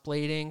starts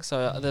bleeding.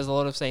 So there's a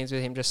lot of scenes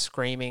with him just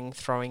screaming,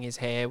 throwing his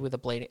hair with a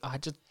bleeding.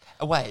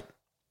 Wait.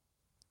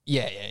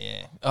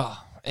 Yeah.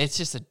 Oh, it's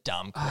just a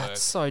dumb quirk.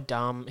 It's so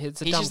dumb. He's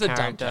just a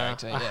dumb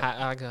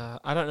character.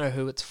 I don't know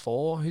who it's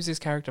for. Who's this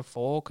character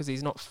for? Because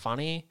he's not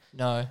funny.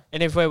 No.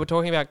 And if we're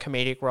talking about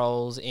comedic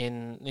roles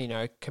in,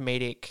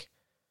 comedic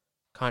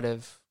kind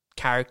of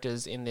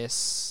characters in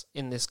this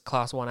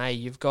class 1A,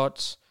 you've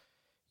got,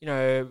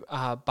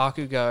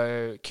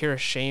 Bakugo,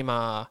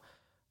 Kirishima,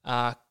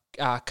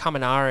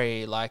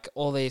 Kaminari, like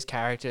all these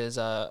characters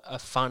are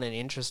fun and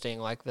interesting,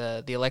 like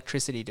the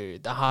electricity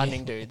dude, the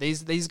hardening dude.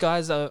 These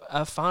guys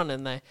are fun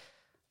and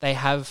they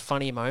have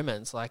funny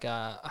moments. Like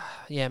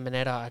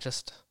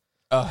Mineta,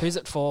 who's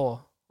it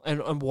for?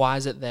 And why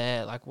is it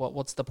there? Like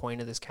what's the point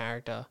of this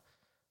character?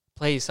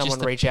 Please, someone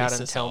reach out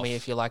and tell me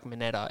if you like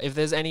Mineta. If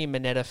there's any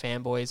Mineta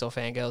fanboys or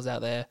fangirls out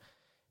there,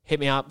 hit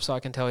me up so I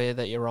can tell you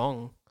that you're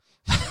wrong.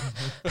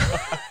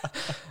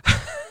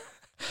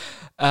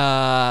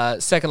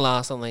 Second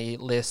last on the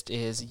list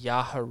is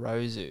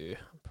Yaharozu.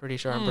 Pretty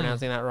sure I'm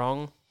pronouncing that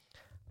wrong.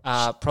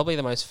 Probably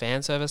the most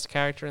fan service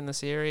character in the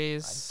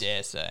series. I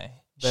dare say.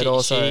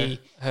 But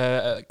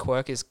her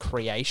quirk is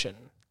creation,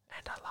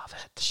 and I love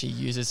it. She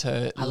uses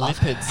her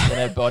lipids in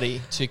her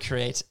body to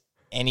create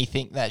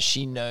anything that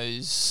she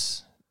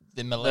knows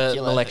the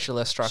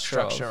molecular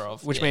structure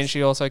of, which means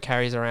she also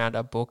carries around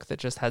a book that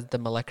just has the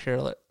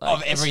molecular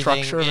of everything,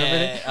 structure of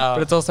everything.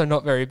 But it's also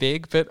not very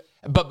big.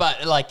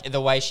 But like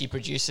the way she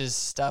produces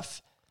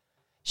stuff,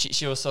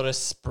 she will sort of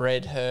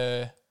spread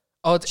her.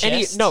 Oh, it's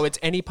chest. it's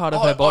any part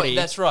of her body.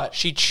 That's right.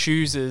 She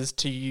chooses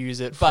to use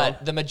it,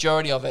 but the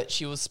majority of it,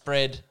 she will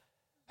spread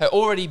her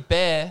already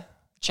bare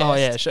chest. Oh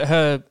yeah,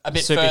 her a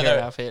bit superhero further.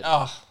 outfit.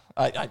 Oh.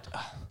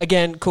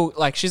 Again, cool.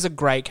 Like, she's a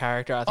great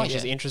character. I think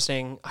she's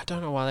interesting. I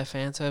don't know why they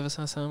fan service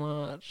her so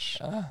much.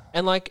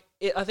 And like,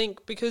 I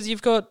think because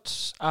you've got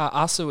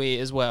Asui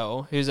as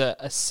well, who's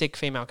a sick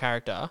female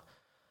character,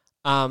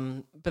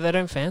 but they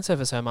don't fan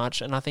service her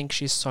much, and I think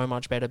she's so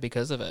much better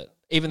because of it.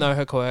 Even though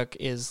her quirk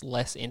is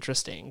less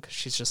interesting, 'cause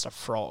she's just a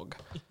frog.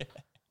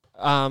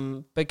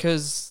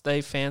 Because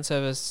they fan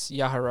service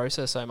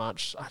Yaharosa so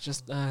much, I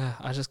just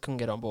couldn't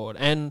get on board.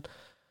 And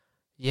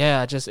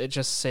yeah, it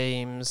just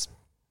seems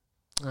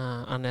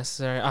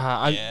unnecessary.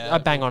 I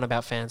bang on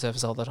about fan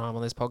service all the time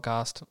on this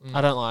podcast.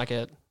 I don't like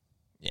it.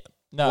 Yeah.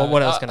 No.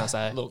 What else can I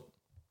say? Look,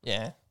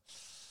 yeah.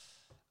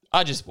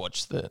 I just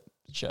watch the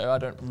show. I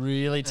don't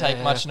really take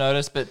much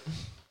notice, but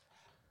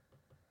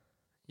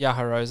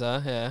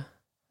Yaharosa, yeah.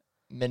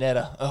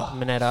 Mineta. Oh,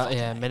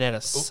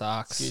 Mineta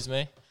sucks. excuse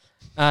me.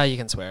 You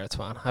can swear, it's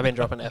fine. I've been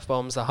dropping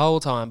F-bombs the whole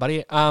time,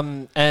 buddy.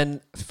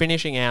 And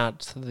finishing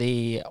out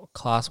the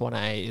Class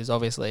 1A is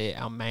obviously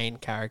our main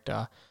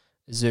character,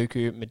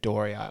 Zuko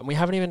Midoriya. And we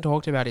haven't even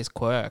talked about his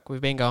quirk.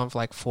 We've been going for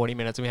like 40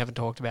 minutes and we haven't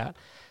talked about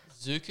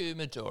Zuko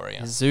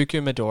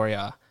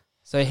Midoriya.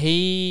 So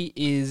he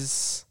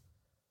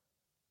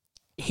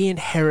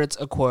inherits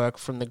a quirk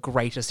from the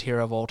greatest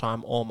hero of all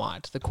time, All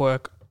Might. The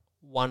quirk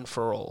One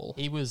for All.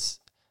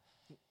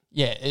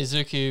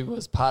 Izuku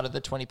was part of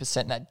the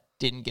 20% that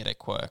didn't get a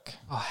quirk.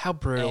 Oh, how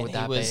brutal would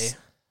that be?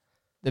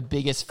 The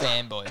biggest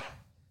fanboy.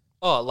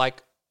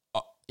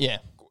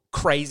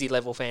 Crazy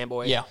level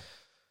fanboy. Yeah.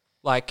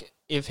 Like,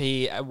 if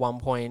he at one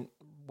point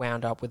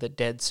wound up with a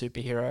dead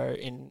superhero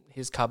in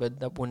his cupboard,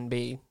 that wouldn't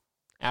be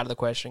out of the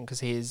question because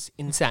he's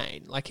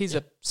insane. Like, he's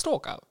a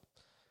stalker.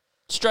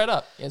 Straight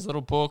up. He has a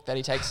little book that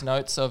he takes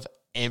notes of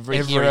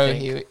every hero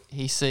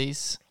he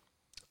sees.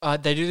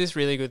 They do this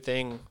really good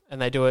thing,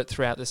 and they do it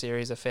throughout the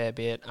series a fair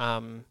bit.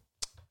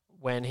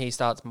 When he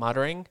starts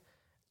muttering,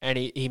 and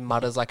he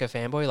mutters like a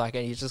fanboy, like,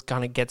 and he just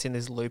kind of gets in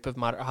this loop of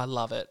mutter. I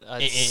love it.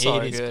 It's so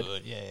it is good.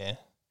 good. Yeah.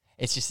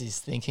 It's just his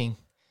thinking.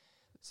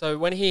 So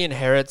when he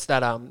inherits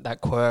that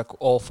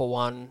quirk, All for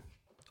One,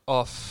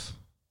 off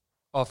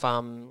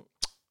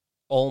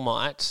All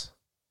Might,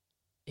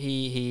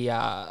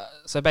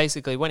 so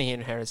basically when he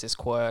inherits this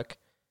quirk,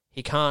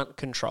 he can't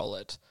control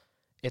it.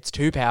 It's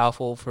too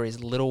powerful for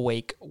his little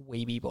weak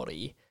weeby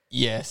body.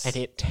 Yes. And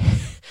it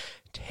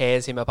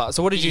tears him apart.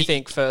 So what did you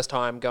think first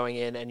time going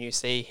in and you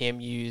see him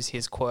use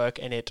his quirk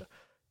and it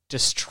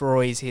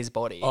destroys his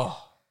body?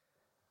 Oh.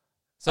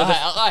 So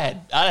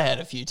I had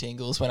a few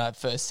tingles when I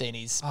first seen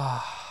his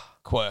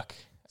quirk.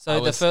 So I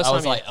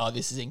was like, oh,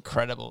 this is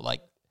incredible.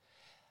 Like,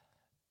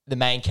 the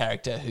main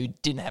character who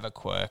didn't have a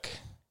quirk,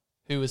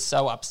 who was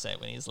so upset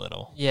when he was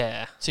little.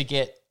 Yeah. To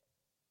get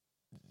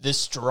the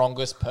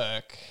strongest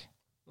perk.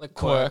 The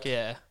quirk,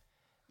 yeah.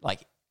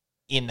 Like,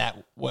 in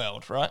that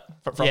world, right?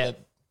 From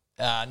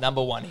the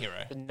number one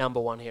hero. The number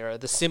one hero.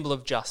 The symbol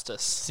of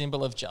justice.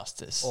 Symbol of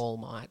justice. All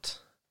Might.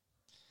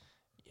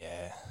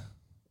 Yeah.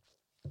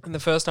 And the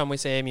first time we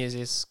see him use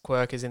his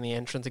quirk is in the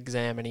entrance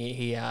exam, and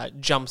he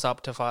jumps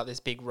up to fight this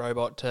big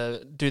robot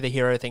to do the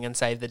hero thing and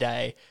save the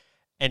day,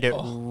 and it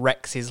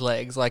wrecks his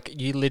legs. Like,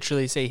 you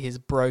literally see his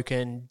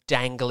broken,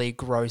 dangly,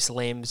 gross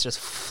limbs just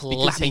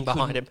flapping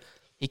behind him.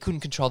 He couldn't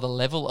control the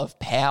level of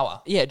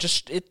power. Yeah,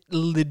 it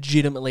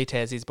legitimately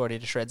tears his body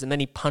to shreds, and then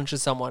he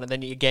punches someone, and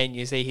then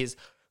you see his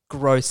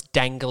gross,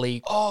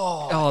 dangly...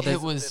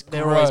 it was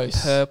they're gross.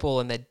 always purple,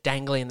 and they're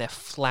dangling their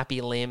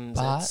flappy limbs.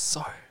 But it's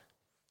so...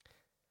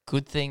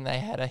 Good thing they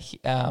had a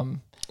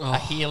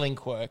healing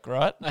quirk,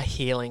 right? A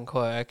healing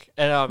quirk.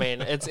 And I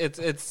mean,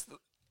 it's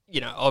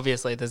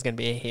obviously there's going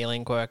to be a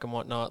healing quirk and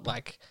whatnot.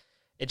 Like,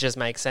 it just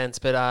makes sense.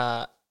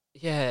 But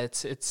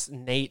it's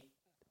neat,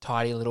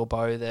 tidy little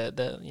bow that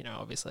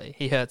obviously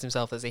he hurts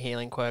himself as a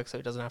healing quirk, so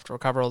he doesn't have to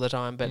recover all the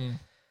time.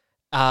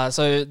 But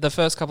so the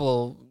first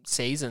couple of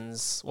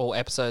seasons, or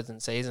episodes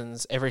and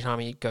seasons, every time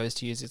he goes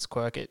to use its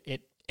quirk,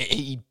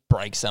 he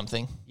breaks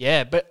something.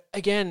 Yeah, but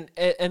again,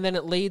 and then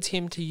it leads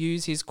him to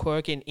use his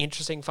quirk in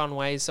interesting, fun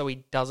ways so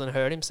he doesn't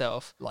hurt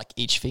himself. Like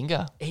each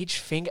finger.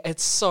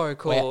 It's so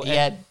cool. Well, he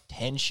had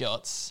 10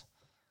 shots.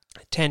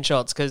 10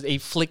 shots, because he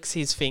flicks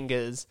his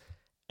fingers,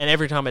 and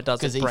every time it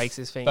does, it breaks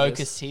his fingers.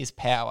 Focused his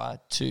power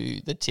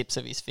to the tips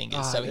of his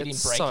fingers, so he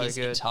didn't break his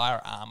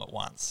entire arm at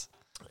once.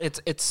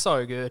 It's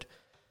so good.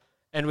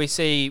 And we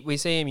see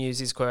him use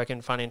his quirk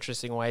in fun,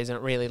 interesting ways, and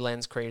it really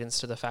lends credence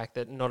to the fact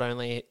that not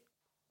only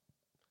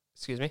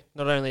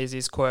is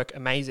his quirk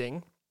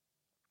amazing,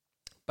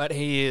 but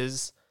he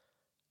is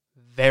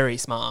very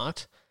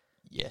smart,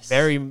 yes,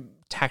 very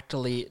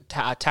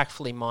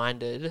tactfully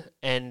minded,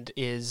 and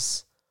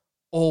is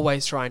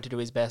always trying to do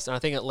his best. And I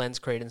think it lends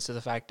credence to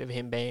the fact of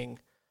him being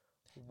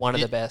one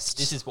of the best.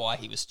 This is why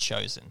he was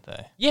chosen,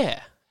 though.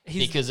 Yeah.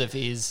 Because of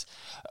his,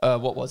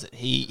 what was it?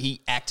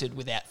 He acted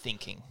without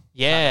thinking.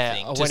 Yeah,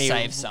 kind of thing, to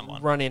save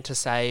someone. Run in to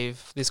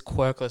save this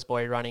quirkless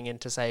boy, running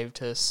into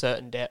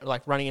certain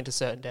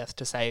death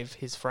to save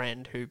his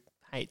friend who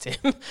hates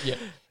him. Yeah,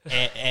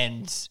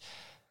 and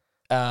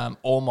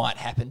All Might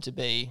happened to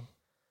be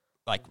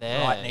like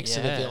there, right next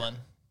to the villain,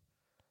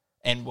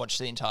 and watch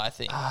the entire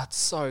thing. It's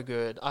so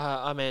good.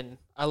 I mean,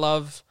 I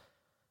love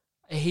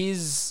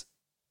his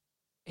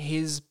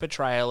his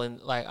portrayal in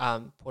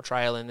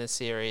this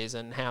series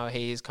and how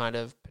he's kind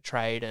of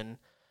portrayed and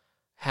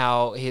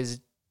how his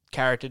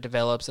character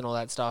develops and all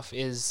that stuff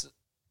is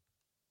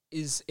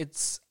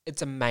it's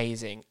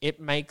amazing. It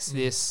makes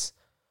this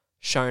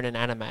shonen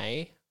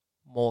anime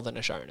more than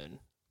a shonen.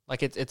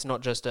 Like it's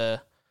not just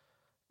a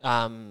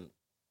the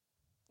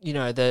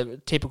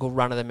typical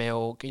run of the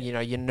mill,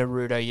 your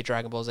Naruto, your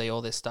Dragon Ball Z,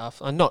 all this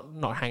stuff. I'm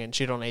not hanging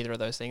shit on either of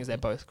those things. They're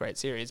both great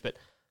series, but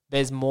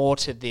there's more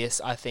to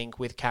this, I think,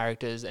 with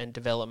characters and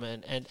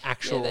development and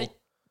actual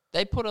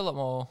they put a lot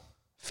more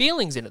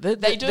feelings in it.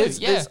 They do.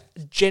 There's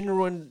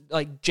genuine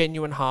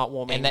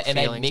heartwarming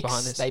feelings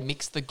behind this. They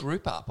mix the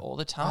group up all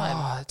the time.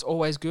 Oh, it's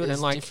always good. There's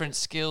and like different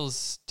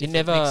skills,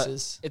 different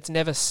mixes. It's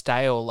never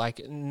stale.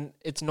 Like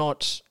it's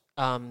not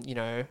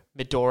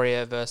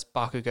Midoriya versus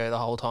Bakugo the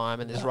whole time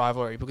and this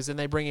rivalry, because then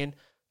they bring in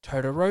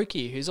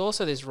Todoroki, who's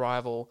also this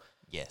rival.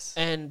 Yes.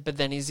 But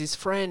then he's his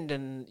friend,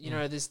 and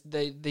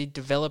they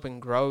develop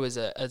and grow as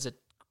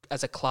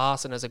a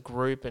class and as a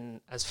group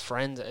and as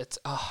friends. It's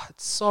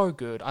so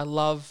good. I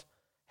love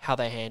how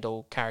they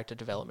handle character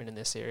development in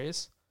this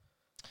series.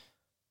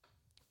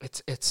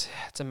 It's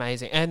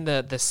amazing. And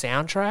the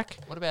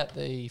soundtrack. What about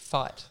the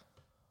fight?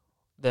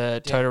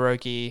 The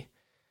Todoroki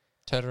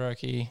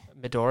Mizuki,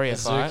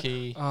 Midoriya fight.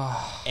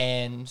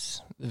 And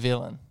the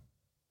villain.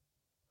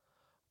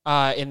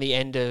 At the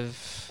end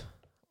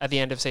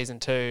of season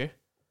 2.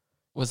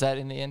 Was that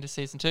in the end of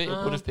season 2? It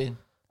would have been.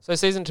 So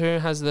season 2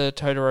 has the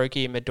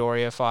Todoroki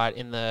Midoriya fight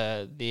in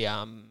the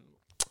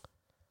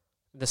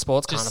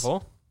sports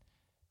carnival.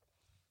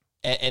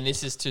 And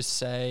this is to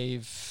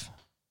save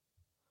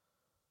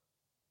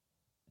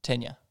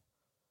Tenya.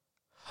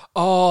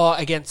 Oh,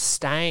 against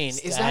Stain.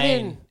 Is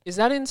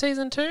that in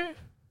season 2?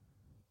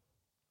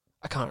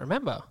 I can't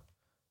remember.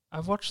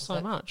 I've watched so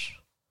much.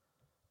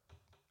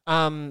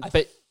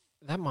 But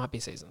that might be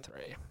season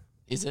 3.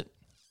 Is it?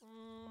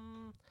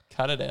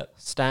 Cut it out.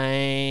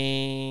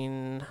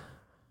 Stain.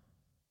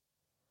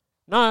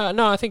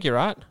 No, I think you're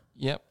right.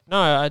 Yep. No,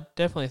 I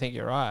definitely think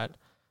you're right.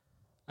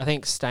 I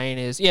think Stain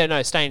is... Yeah,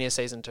 no, Stain is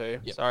season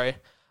 2. Yep. Sorry.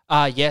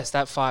 Yes,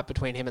 that fight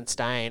between him and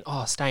Stain.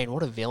 Oh, Stain,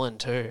 what a villain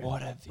too.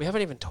 We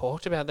haven't even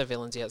talked about the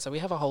villains yet, so we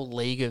have a whole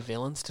league of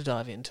villains to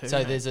dive into.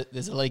 So there's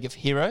a league of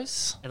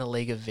heroes and a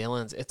league of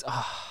villains. It's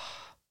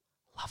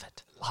love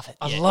it.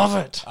 I love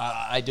it.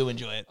 I do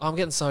enjoy it. I'm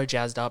getting so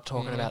jazzed up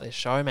talking about this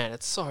show, man.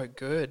 It's so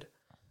good.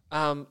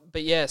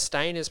 But yeah,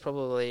 Stain is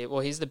probably... Well,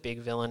 he's the big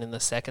villain in the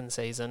second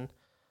season.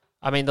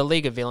 I mean, the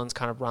League of Villains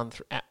kind of run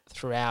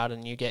throughout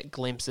and you get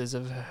glimpses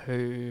of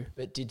who...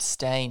 But did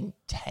Stain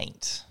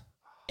taint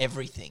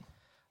everything?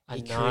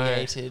 He know.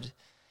 Created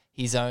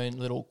his own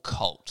little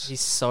cult. He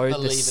sowed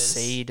the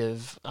seed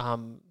of,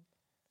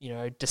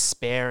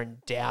 despair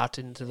and doubt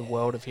into the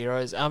world of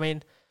heroes. I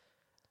mean...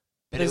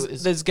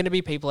 There's going to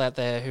be people out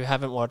there who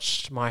haven't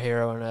watched My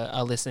Hero and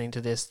are listening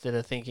to this that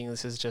are thinking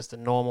this is just a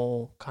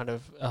normal kind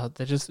of...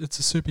 it's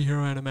a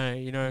superhero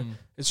anime,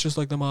 It's just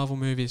like the Marvel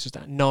movies.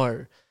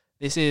 No.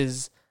 This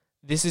is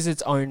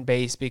its own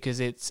beast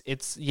because it's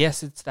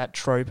that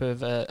trope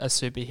of a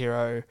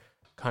superhero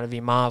kind of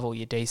your Marvel,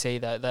 your DC,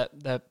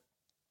 that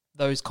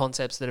those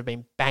concepts that have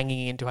been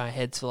banging into our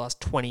heads for the last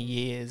 20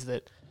 years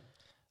that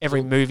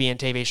every movie and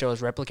TV show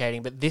is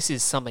replicating, but this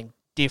is something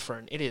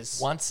different. It is.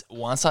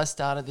 Once I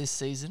started this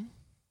season,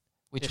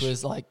 which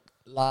was like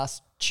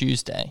last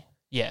Tuesday.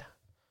 Yeah.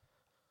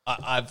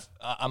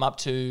 I'm up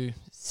to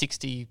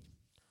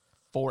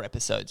 64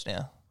 episodes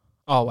now.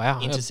 Oh wow.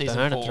 Into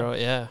season 4. Through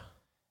it, yeah.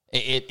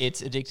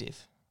 It's addictive.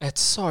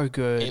 It's so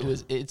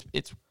good.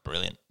 It's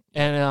brilliant.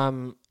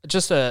 And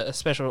just a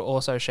special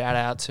also shout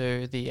out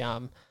to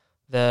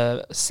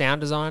the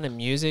sound design and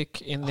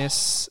music in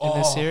this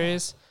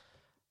series.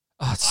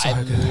 Oh, it's so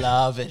good. I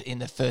love it in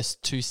the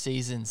first 2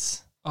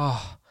 seasons.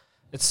 Oh,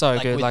 it's so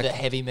good. With the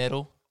heavy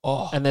metal.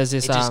 Oh, and there's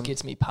this. It just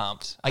gets me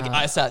pumped.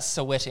 I start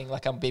sweating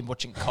like I've been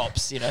watching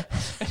Cops.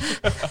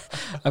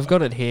 I've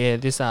got it here.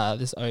 This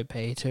OP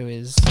too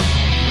is.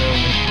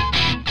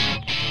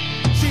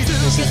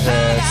 This is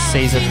the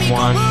season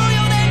 1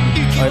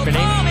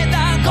 opening.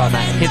 Oh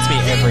man, it hits me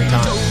every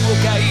time.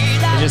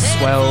 It just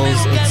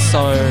swells. It's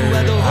so.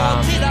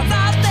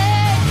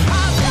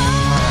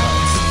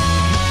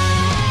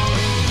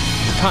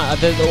 I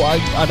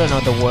don't know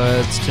the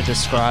words to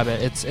describe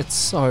it. It's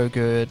so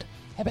good.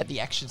 How about the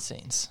action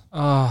scenes?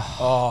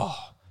 Oh.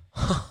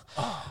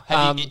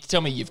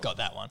 Tell me you've got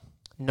that one.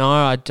 No,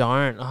 I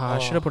don't. I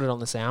should have put it on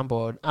the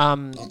soundboard.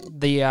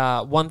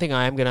 The one thing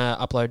I am going to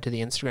upload to the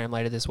Instagram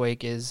later this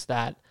week is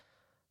that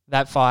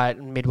fight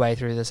midway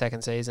through the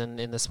second season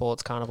in the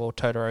sports carnival,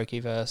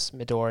 Todoroki versus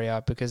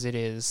Midoriya, because it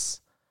is...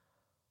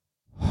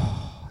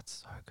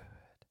 it's so good.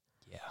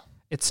 Yeah.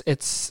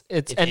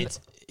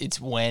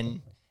 It's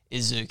when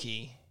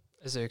Izuku,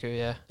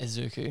 yeah.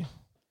 Izuku.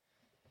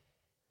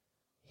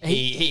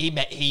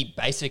 He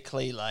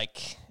basically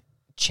like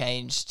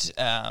changed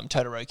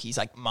Todoroki's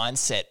like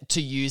mindset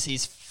to use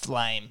his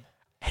flame,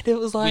 and it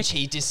was like, which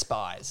he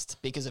despised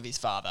because of his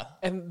father.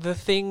 And the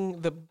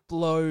thing that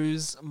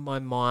blows my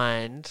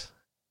mind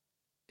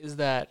is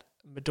that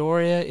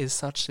Midoriya is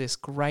such this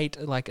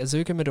great, like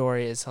Azuka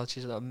Midoriya is such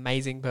an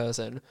amazing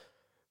person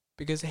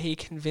because he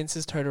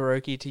convinces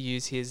Todoroki to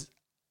use his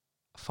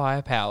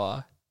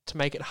firepower to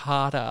make it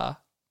harder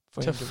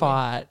to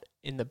fight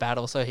in the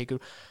battle so he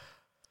could...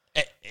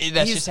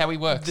 That's just how he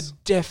works. The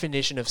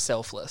definition of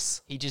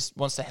selfless. He just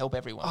wants to help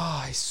everyone.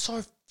 Oh, he's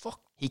so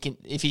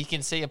If he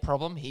can see a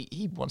problem,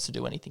 he wants to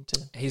do anything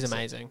to. He's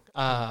amazing.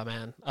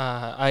 Man.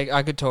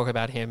 I could talk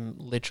about him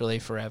literally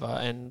forever,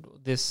 and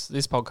this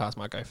podcast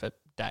might go for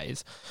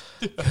days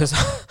because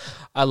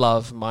I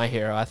love My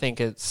Hero. I think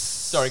it's...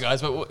 Sorry,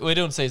 guys, but we're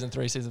doing season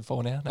 3, season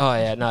 4 now. No. Oh,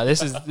 yeah. No,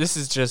 this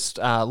is just...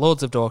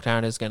 Lords of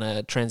Dorktown is going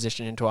to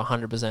transition into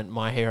 100%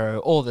 My Hero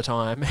all the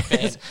time.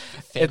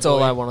 It's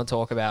all I want to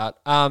talk about.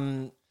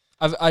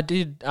 I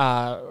did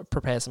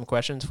prepare some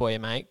questions for you,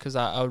 mate, because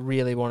I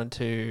really wanted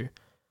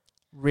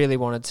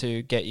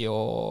to get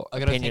your I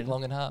got to opinion. think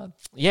long and hard.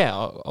 Yeah,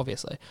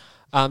 obviously.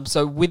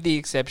 So with the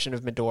exception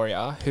of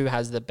Midoriya, who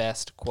has the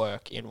best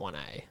quirk in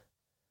 1A?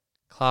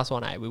 Class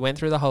 1A. We went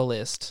through the whole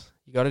list.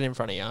 You got it in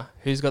front of you.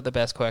 Who's got the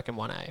best quirk in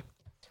 1A?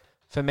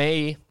 For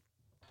me,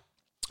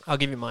 I'll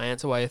give you my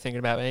answer while you're thinking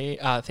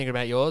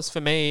about yours. For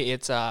me,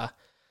 it's a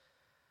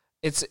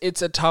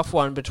tough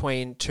one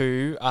between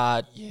two.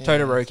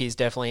 Todoroki's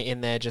definitely in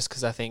there just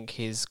because I think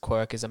his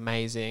quirk is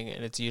amazing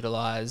and it's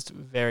utilized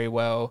very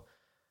well.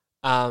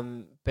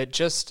 But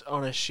just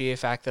on a sheer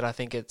fact that I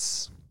think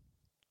it's...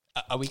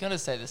 Are we going to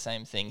say the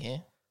same thing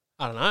here?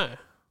 I don't know.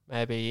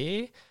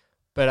 Maybe.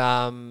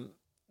 But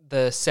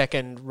the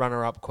second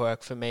runner-up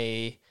quirk for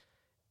me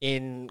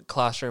in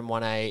Classroom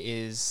 1A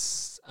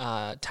is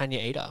Tanya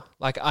Ida.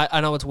 Like,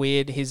 I know it's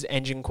weird. His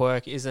engine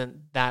quirk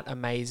isn't that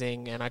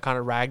amazing, and I kind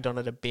of ragged on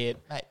it a bit.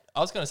 Mate, I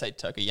was going to say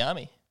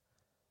Tokoyami.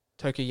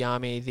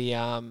 Tokoyami, the...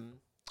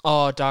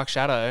 Dark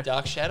Shadow.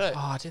 Dark Shadow. Oh,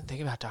 I didn't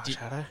think about Dark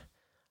Shadow.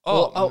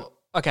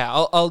 Okay,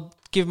 I'll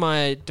give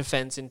my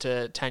defense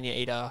into Tanya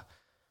Ida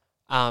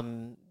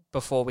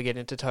before we get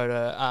into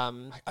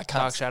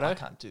Dark Shadow. I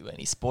can't do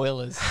any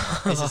spoilers.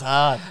 This is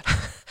hard.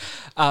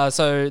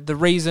 So the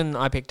reason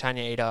I picked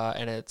Tanya Ida,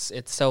 and it's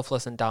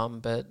selfless and dumb,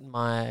 but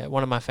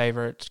one of my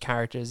favorite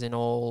characters in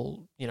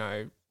all,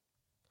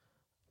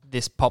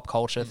 this pop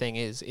culture thing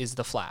is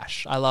the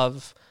Flash. I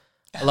love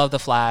the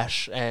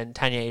Flash, and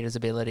Tanya Ida's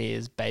ability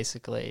is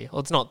basically,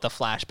 well, it's not the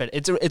Flash, but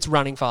it's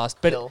running fast.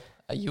 But Bill,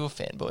 are you a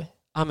fanboy?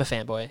 I'm a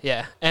fanboy,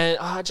 yeah, and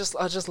I just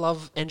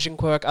love engine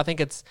quirk. I think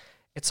it's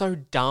so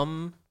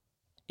dumb.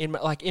 In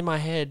my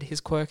head, his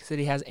quirk is that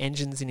he has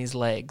engines in his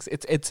legs.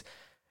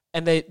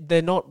 And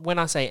they're not. When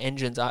I say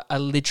engines, I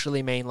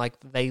literally mean like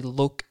they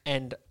look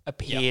and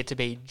appear to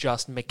be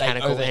just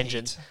mechanical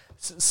engines.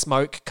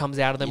 Smoke comes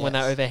out of them when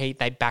they overheat.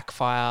 They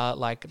backfire.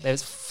 Like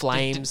there's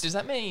flames. Does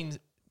that mean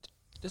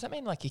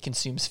like he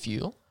consumes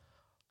fuel?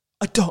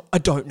 I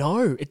don't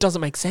know. It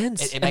doesn't make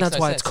sense, and that's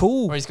why it's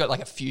cool. Or he's got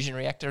like a fusion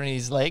reactor in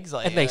his legs,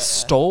 and they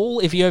stall.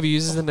 If he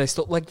overuses them, they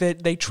stall. Like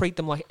they treat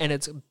them like, and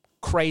it's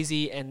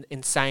crazy and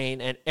insane.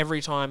 And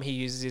every time he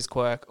uses his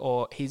quirk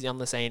or he's on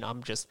the scene,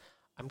 I'm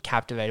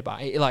captivated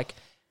by it. Like,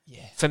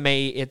 for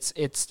me, it's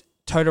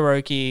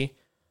Todoroki,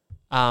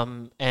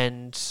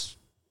 and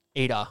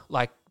Ida,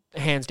 like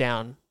hands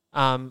down.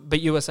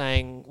 But you were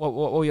saying what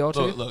were your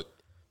two? Look,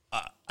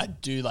 I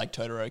do like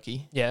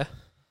Todoroki. Yeah.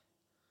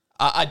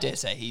 I dare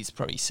say he's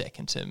probably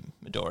second to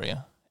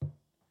Midoriya.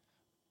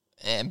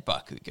 And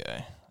Bakugo,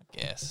 I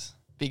guess.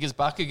 Because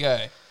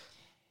Bakugo,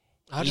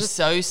 he's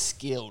so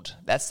skilled.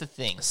 That's the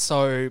thing.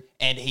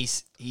 And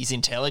he's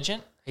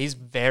intelligent. He's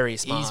very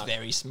smart. He's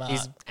very smart.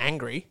 He's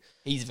angry.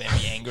 He's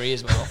very angry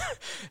as well.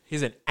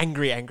 He's an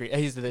angry.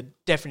 He's the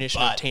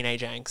definition of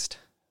teenage angst.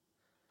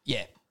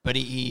 Yeah, but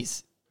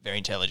he's very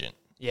intelligent.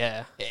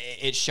 Yeah.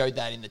 It showed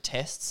that in the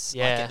tests,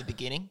 like at the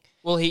beginning.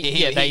 Well, they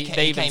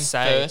even came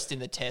say first in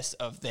the test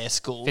of their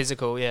school.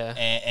 Physical, yeah.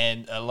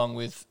 And along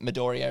with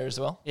Midoriya as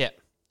well. Yeah.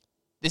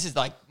 This is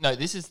the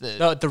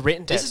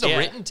written test. This is the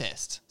written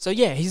test. So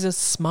yeah, he's a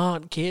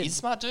smart kid. He's a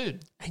smart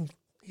dude. And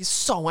he's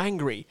so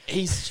angry.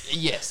 He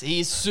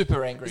is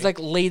super angry. He's like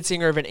lead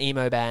singer of an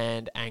emo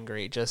band,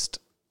 angry, just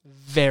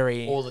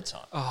very all the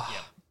time. Oh,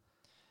 yeah.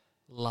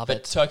 Love but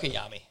it.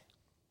 Tokoyami.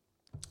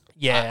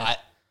 Yeah.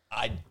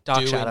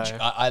 Dark Shadow.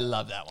 I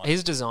love that one.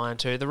 His design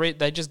too.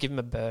 They just give him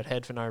a bird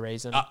head for no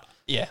reason.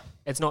 Yeah.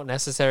 It's not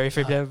necessary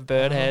for him to have a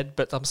bird head,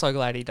 but I'm so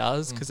glad he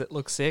does because it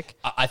looks sick.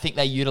 I think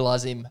they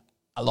utilize him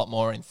a lot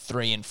more in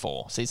 3 and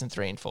 4, season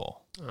 3 and 4.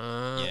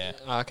 Yeah.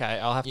 Okay,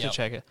 I'll have to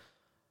check it.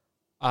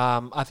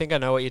 I think I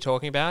know what you're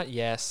talking about.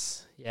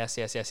 Yes. Who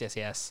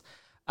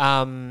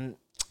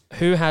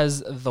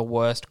has the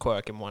worst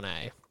quirk in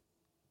 1A?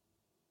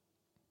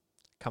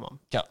 Come on.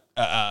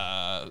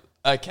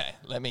 Okay,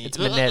 let me. It's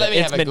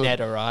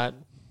Mineta, right?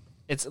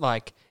 It's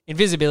like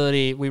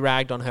invisibility. We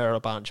ragged on her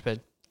a bunch, but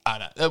I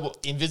know. Well,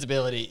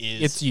 invisibility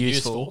is it's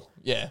useful.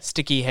 Yeah.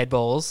 Sticky head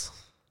balls.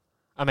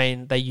 I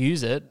mean, they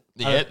use it.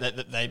 Yeah,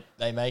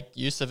 they make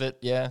use of it.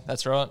 Yeah,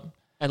 that's right.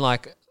 And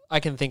like, I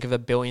can think of a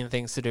billion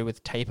things to do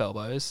with tape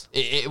elbows.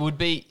 It would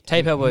be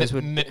tape elbows.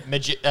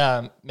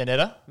 Mineta,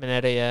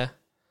 Mineta, yeah.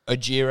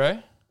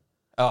 Ojiro.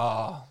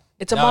 Oh,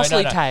 It's a No,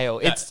 muscly no. tail. No.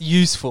 It's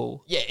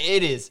useful. Yeah,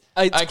 it is.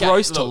 It's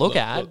gross to look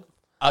at.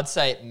 I'd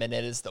say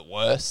Minetta's the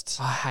worst.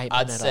 I hate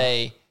I'd Mineta.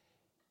 say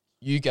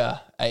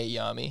Yuga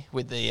Aoyami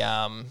with the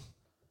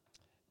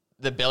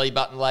belly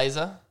button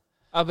laser.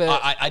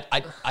 But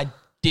I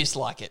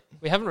dislike it.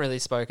 we haven't really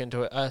spoken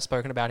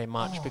about him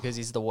much Oh. because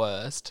he's the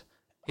worst.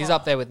 He's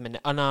up there with Mineta.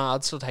 Oh, no,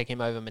 I'd still take him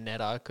over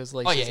Mineta because at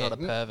least he's not a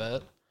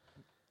pervert.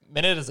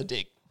 Minetta's a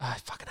dick, I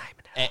fucking hate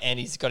Mineta. and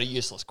he's got a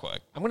useless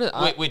quirk. I'm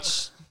gonna.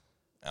 Which,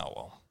 oh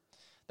well,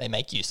 they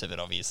make use of it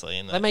obviously.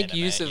 In the They make anime,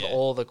 use of yeah.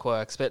 all the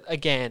quirks, but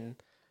again,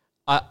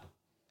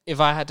 if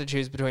I had to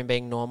choose between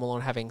being normal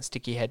and having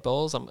sticky head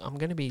balls, I'm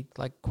going to be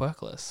like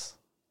quirkless.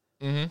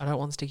 Mhm. I don't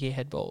want sticky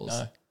head balls.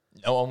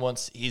 No one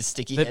wants his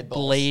sticky That head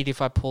balls. bleed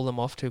if I pull them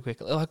off too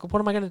quickly. Like, what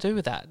am I going to do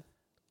with that?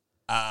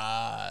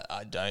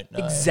 I don't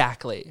know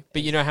Exactly.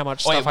 But you know how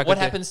much Oh, stuff yeah, I could what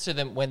do? happens to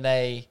them when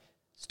they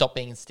stop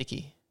being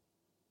sticky?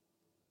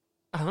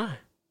 I don't know.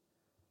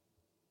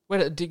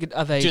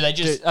 Are they Do they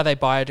just- are they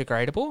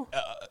biodegradable?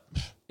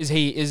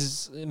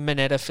 Is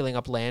Mineta filling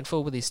up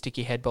landfill with his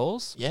sticky head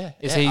balls? Yeah,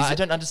 Is yeah, he? I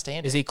don't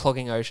understand. Is he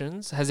clogging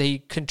oceans? Has he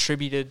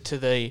contributed to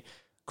the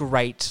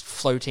great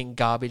floating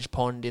garbage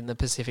pond in the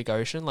Pacific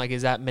Ocean? Like,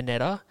 is that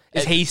Mineta?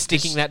 Is he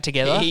sticking that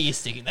together? He is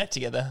sticking that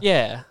together.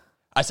 Yeah.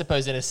 I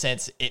suppose in a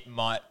sense it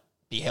might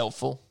be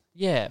helpful.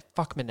 Yeah,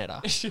 fuck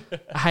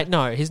Mineta.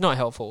 No, he's not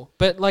helpful.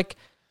 But like,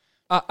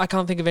 I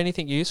can't think of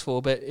anything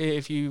useful. But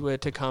if you were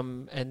to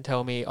come and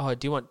tell me, oh,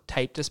 do you want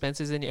tape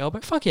dispensers in your elbow?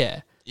 Fuck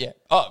yeah. Yeah.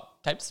 Oh,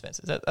 tape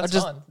dispensers. I'll That's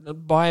just fine.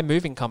 buy a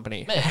moving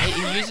company. Man,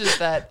 he uses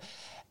that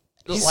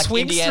He like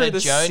swings Indiana through the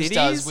Jones cities.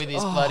 does with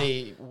his Oh.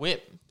 bloody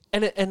whip.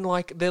 And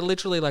like, they're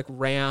literally like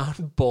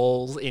round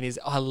balls in his.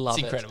 I love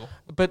it. It's incredible.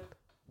 But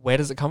where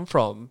does it come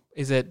from?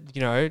 Is it,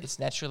 It's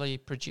naturally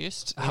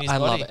produced in his I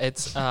body. love it.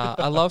 It's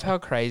I love how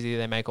crazy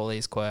they make all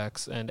these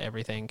quirks and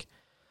everything.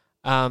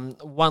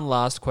 One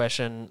last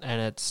question,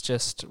 and it's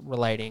just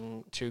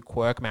relating to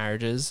quirk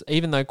marriages.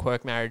 Even though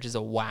quirk marriages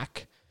are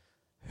whack,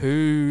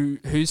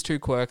 whose two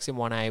quirks in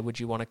 1A would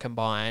you want to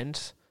combine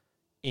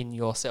in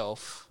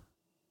yourself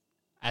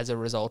as a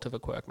result of a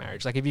quirk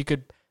marriage? Like, if you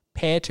could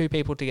pair two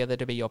people together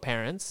to be your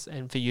parents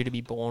and for you to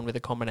be born with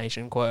a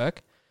combination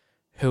quirk,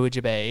 who would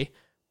you be?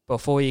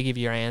 Before you give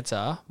your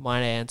answer,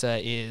 my answer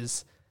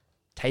is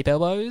tape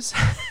elbows.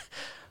 I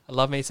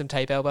love me some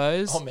tape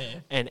elbows. Oh,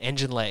 man. And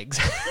engine legs.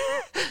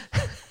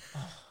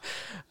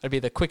 I'd be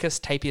the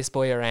quickest, tapiest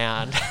boy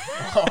around.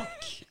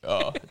 Oh,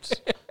 God.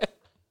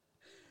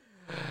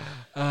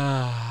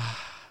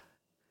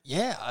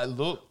 Yeah,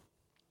 look,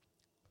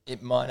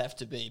 it might have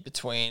to be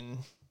between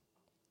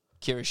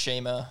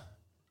Kirishima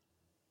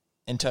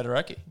and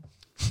Todoroki.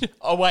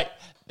 Oh, wait,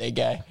 they're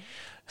gay.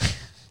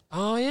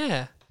 Oh,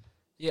 yeah.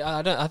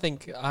 Yeah, I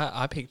think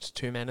I picked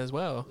two men as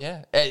well.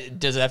 Yeah.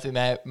 Does it have to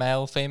be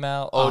male,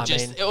 female, or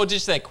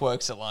just their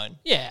quirks alone?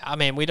 Yeah, I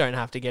mean, we don't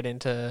have to get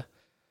into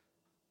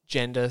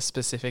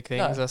gender-specific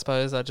things, No. I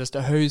suppose.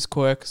 Whose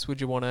quirks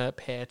would you want to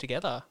pair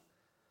together?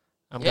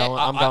 I'm Yeah,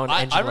 going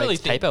I engine really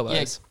legs, think, tape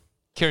elbows.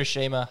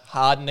 Kirishima,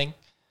 hardening,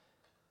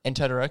 and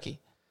Todoroki.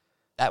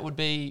 That would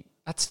be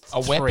That's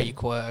a three weapon.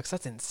 quirks.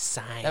 That's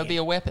insane. that would be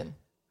a weapon.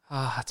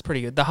 That's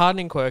pretty good. The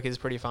hardening quirk is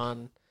pretty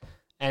fun.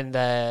 And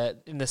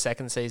in the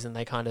second season,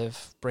 they kind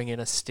of bring in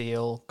a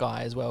steel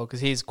guy as well,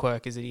 because his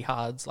quirk is that he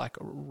hardens like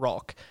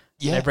rock.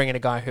 Yeah. They bring in a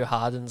guy who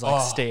hardens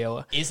like Oh,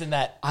 steel. Isn't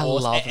that I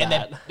awesome? love and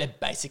that. They're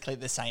basically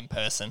the same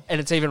person.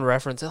 And it's even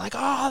referenced. They're like,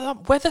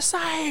 oh, we're the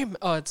same.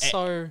 Oh, it's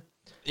so...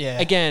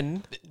 Yeah.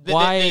 Again, They're-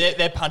 why...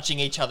 they're punching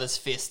each other's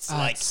fists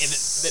like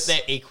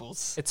they're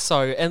equals. It's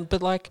so...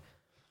 But like,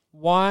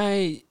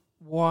 why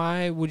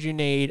would you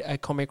need a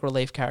comic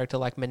relief character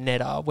like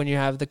Mineta when you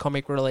have the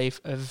comic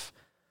relief of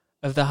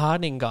the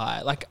hardening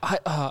guy? Like,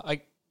 I'm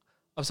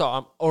sorry,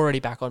 I'm already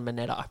back on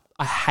Mineta.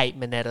 I hate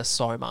Mineta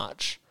so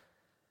much.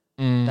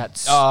 That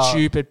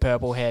stupid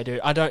purple hair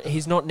dude.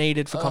 He's not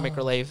needed for comic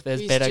relief.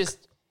 There's better...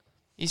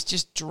 He's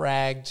just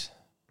dragged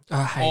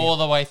I hate all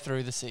the way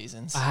through the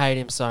seasons. I hate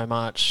him so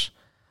much.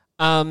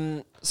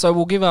 So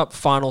we'll give up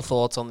final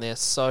thoughts on this.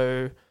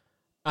 So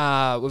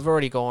we've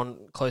already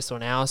gone close to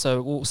an hour,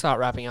 so we'll start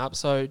wrapping up.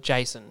 So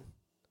Jason,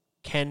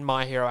 can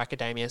My Hero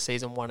Academia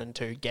season 1 and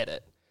 2 get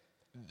it?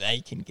 They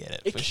can get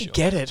it. It for can sure.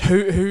 get it.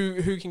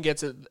 Who can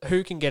get it?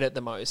 Who can get it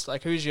the most?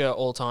 Like, who's your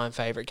all-time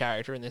favorite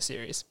character in this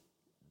series?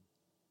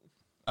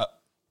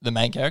 The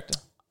main character.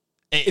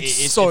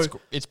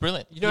 It's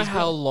brilliant. You know He's how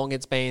brilliant. long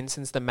it's been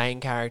since the main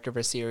character of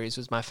a series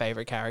was my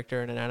favorite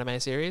character in an anime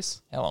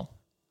series? How long?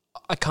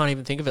 I can't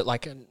even think of it.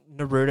 Like,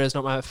 Naruto's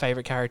not my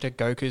favorite character.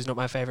 Goku's not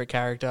my favorite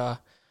character.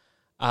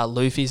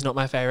 Luffy's not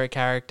my favorite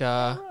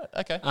character.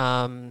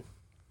 Right,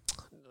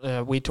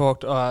 okay. We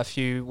talked a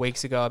few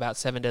weeks ago about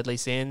Seven Deadly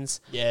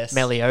Sins. Yes.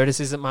 Meliodas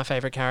isn't my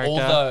favorite character.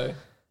 Although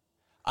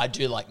I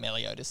do like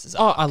Meliodas'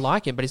 Oh, I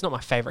like him, but he's not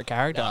my favorite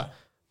character. No.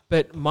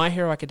 But My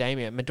Hero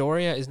Academia,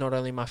 Midoriya is not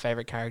only my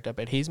favorite character,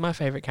 but he's my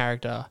favorite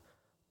character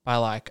by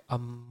like a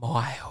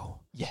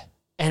mile. Yeah.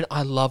 And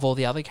I love all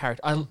the other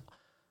characters.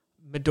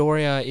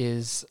 Midoriya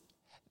is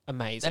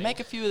amazing. They make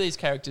a few of these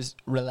characters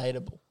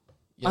relatable.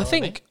 You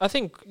know I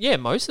think, yeah,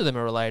 most of them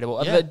are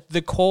relatable. Yeah.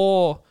 The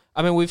core.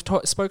 I mean, we've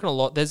spoken a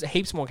lot. There's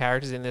heaps more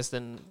characters in this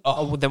than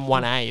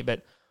 1A,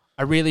 but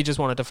I really just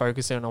wanted to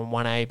focus in on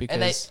 1A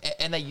because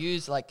and they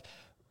use like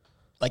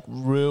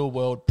real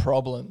world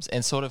problems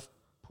and sort of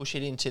push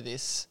it into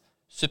this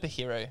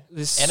superhero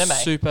anime.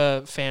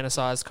 super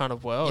fantasized kind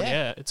of world.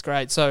 Yeah, it's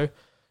great. So,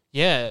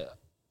 yeah,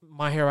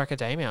 My Hero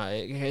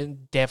Academia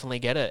can definitely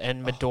get it,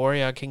 and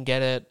Midoriya can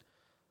get it.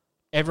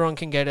 Everyone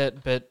can get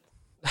it, but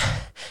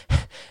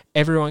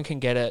everyone can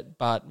get it,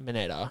 but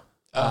Mineta.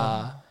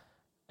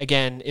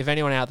 Again, if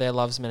anyone out there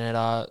loves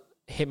Mineta,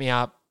 hit me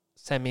up,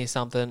 send me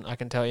something. I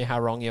can tell you how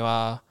wrong you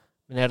are.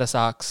 Mineta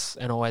sucks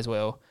and always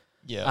will.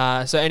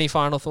 Yeah. So any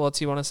final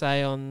thoughts you want to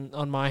say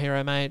on My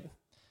Hero, mate?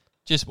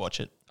 Just watch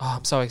it. Oh,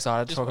 I'm so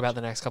excited to talk about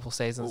the next couple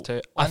seasons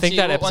too. I Once think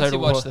that episode once you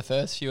will watch the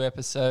first few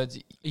episodes,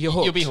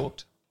 You'll be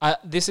hooked.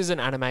 This is an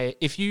anime.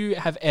 If you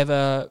have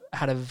ever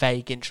had a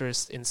vague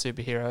interest in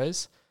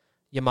superheroes,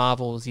 your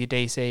Marvels, your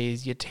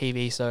DCs, your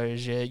TV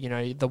shows,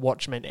 your the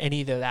Watchmen,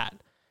 any of that,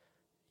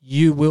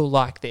 you will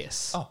like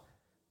this. Oh.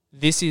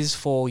 This is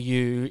for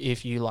you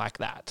if you like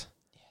that.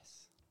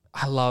 Yes.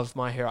 I love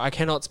My Hero. I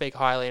cannot speak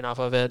highly enough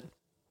of it.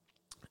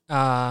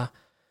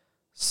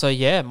 So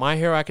yeah, My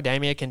Hero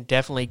Academia can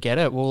definitely get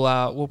it.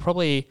 We'll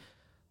probably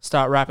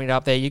start wrapping it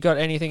up there. You got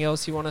anything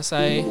else you want to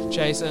say,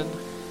 Jason?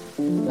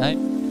 Mate.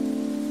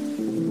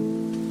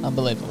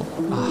 Unbelievable.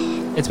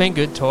 It's been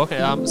good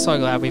talking. I'm so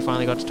glad we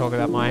finally got to talk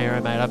about My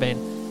Hero, mate. I've been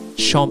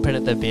chomping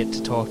at the bit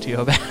to talk to you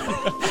about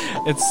it.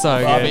 It's so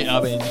good.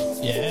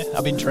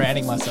 I've been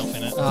drowning myself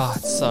in it. Oh,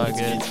 it's so good.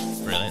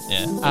 It's brilliant,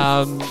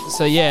 yeah.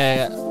 So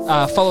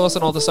yeah, follow us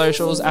on all the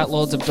socials at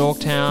Lords of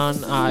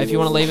Dorktown. If you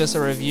want to leave us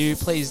a review,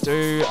 please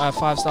do.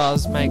 5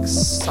 stars makes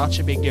such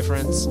a big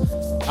difference.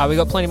 We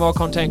got plenty more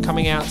content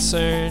coming out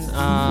soon.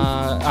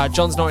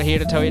 John's not here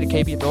to tell you to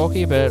keep it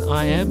dorky, but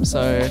I am,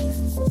 so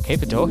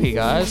keep it dorky,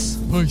 guys.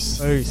 Peace.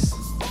 Peace.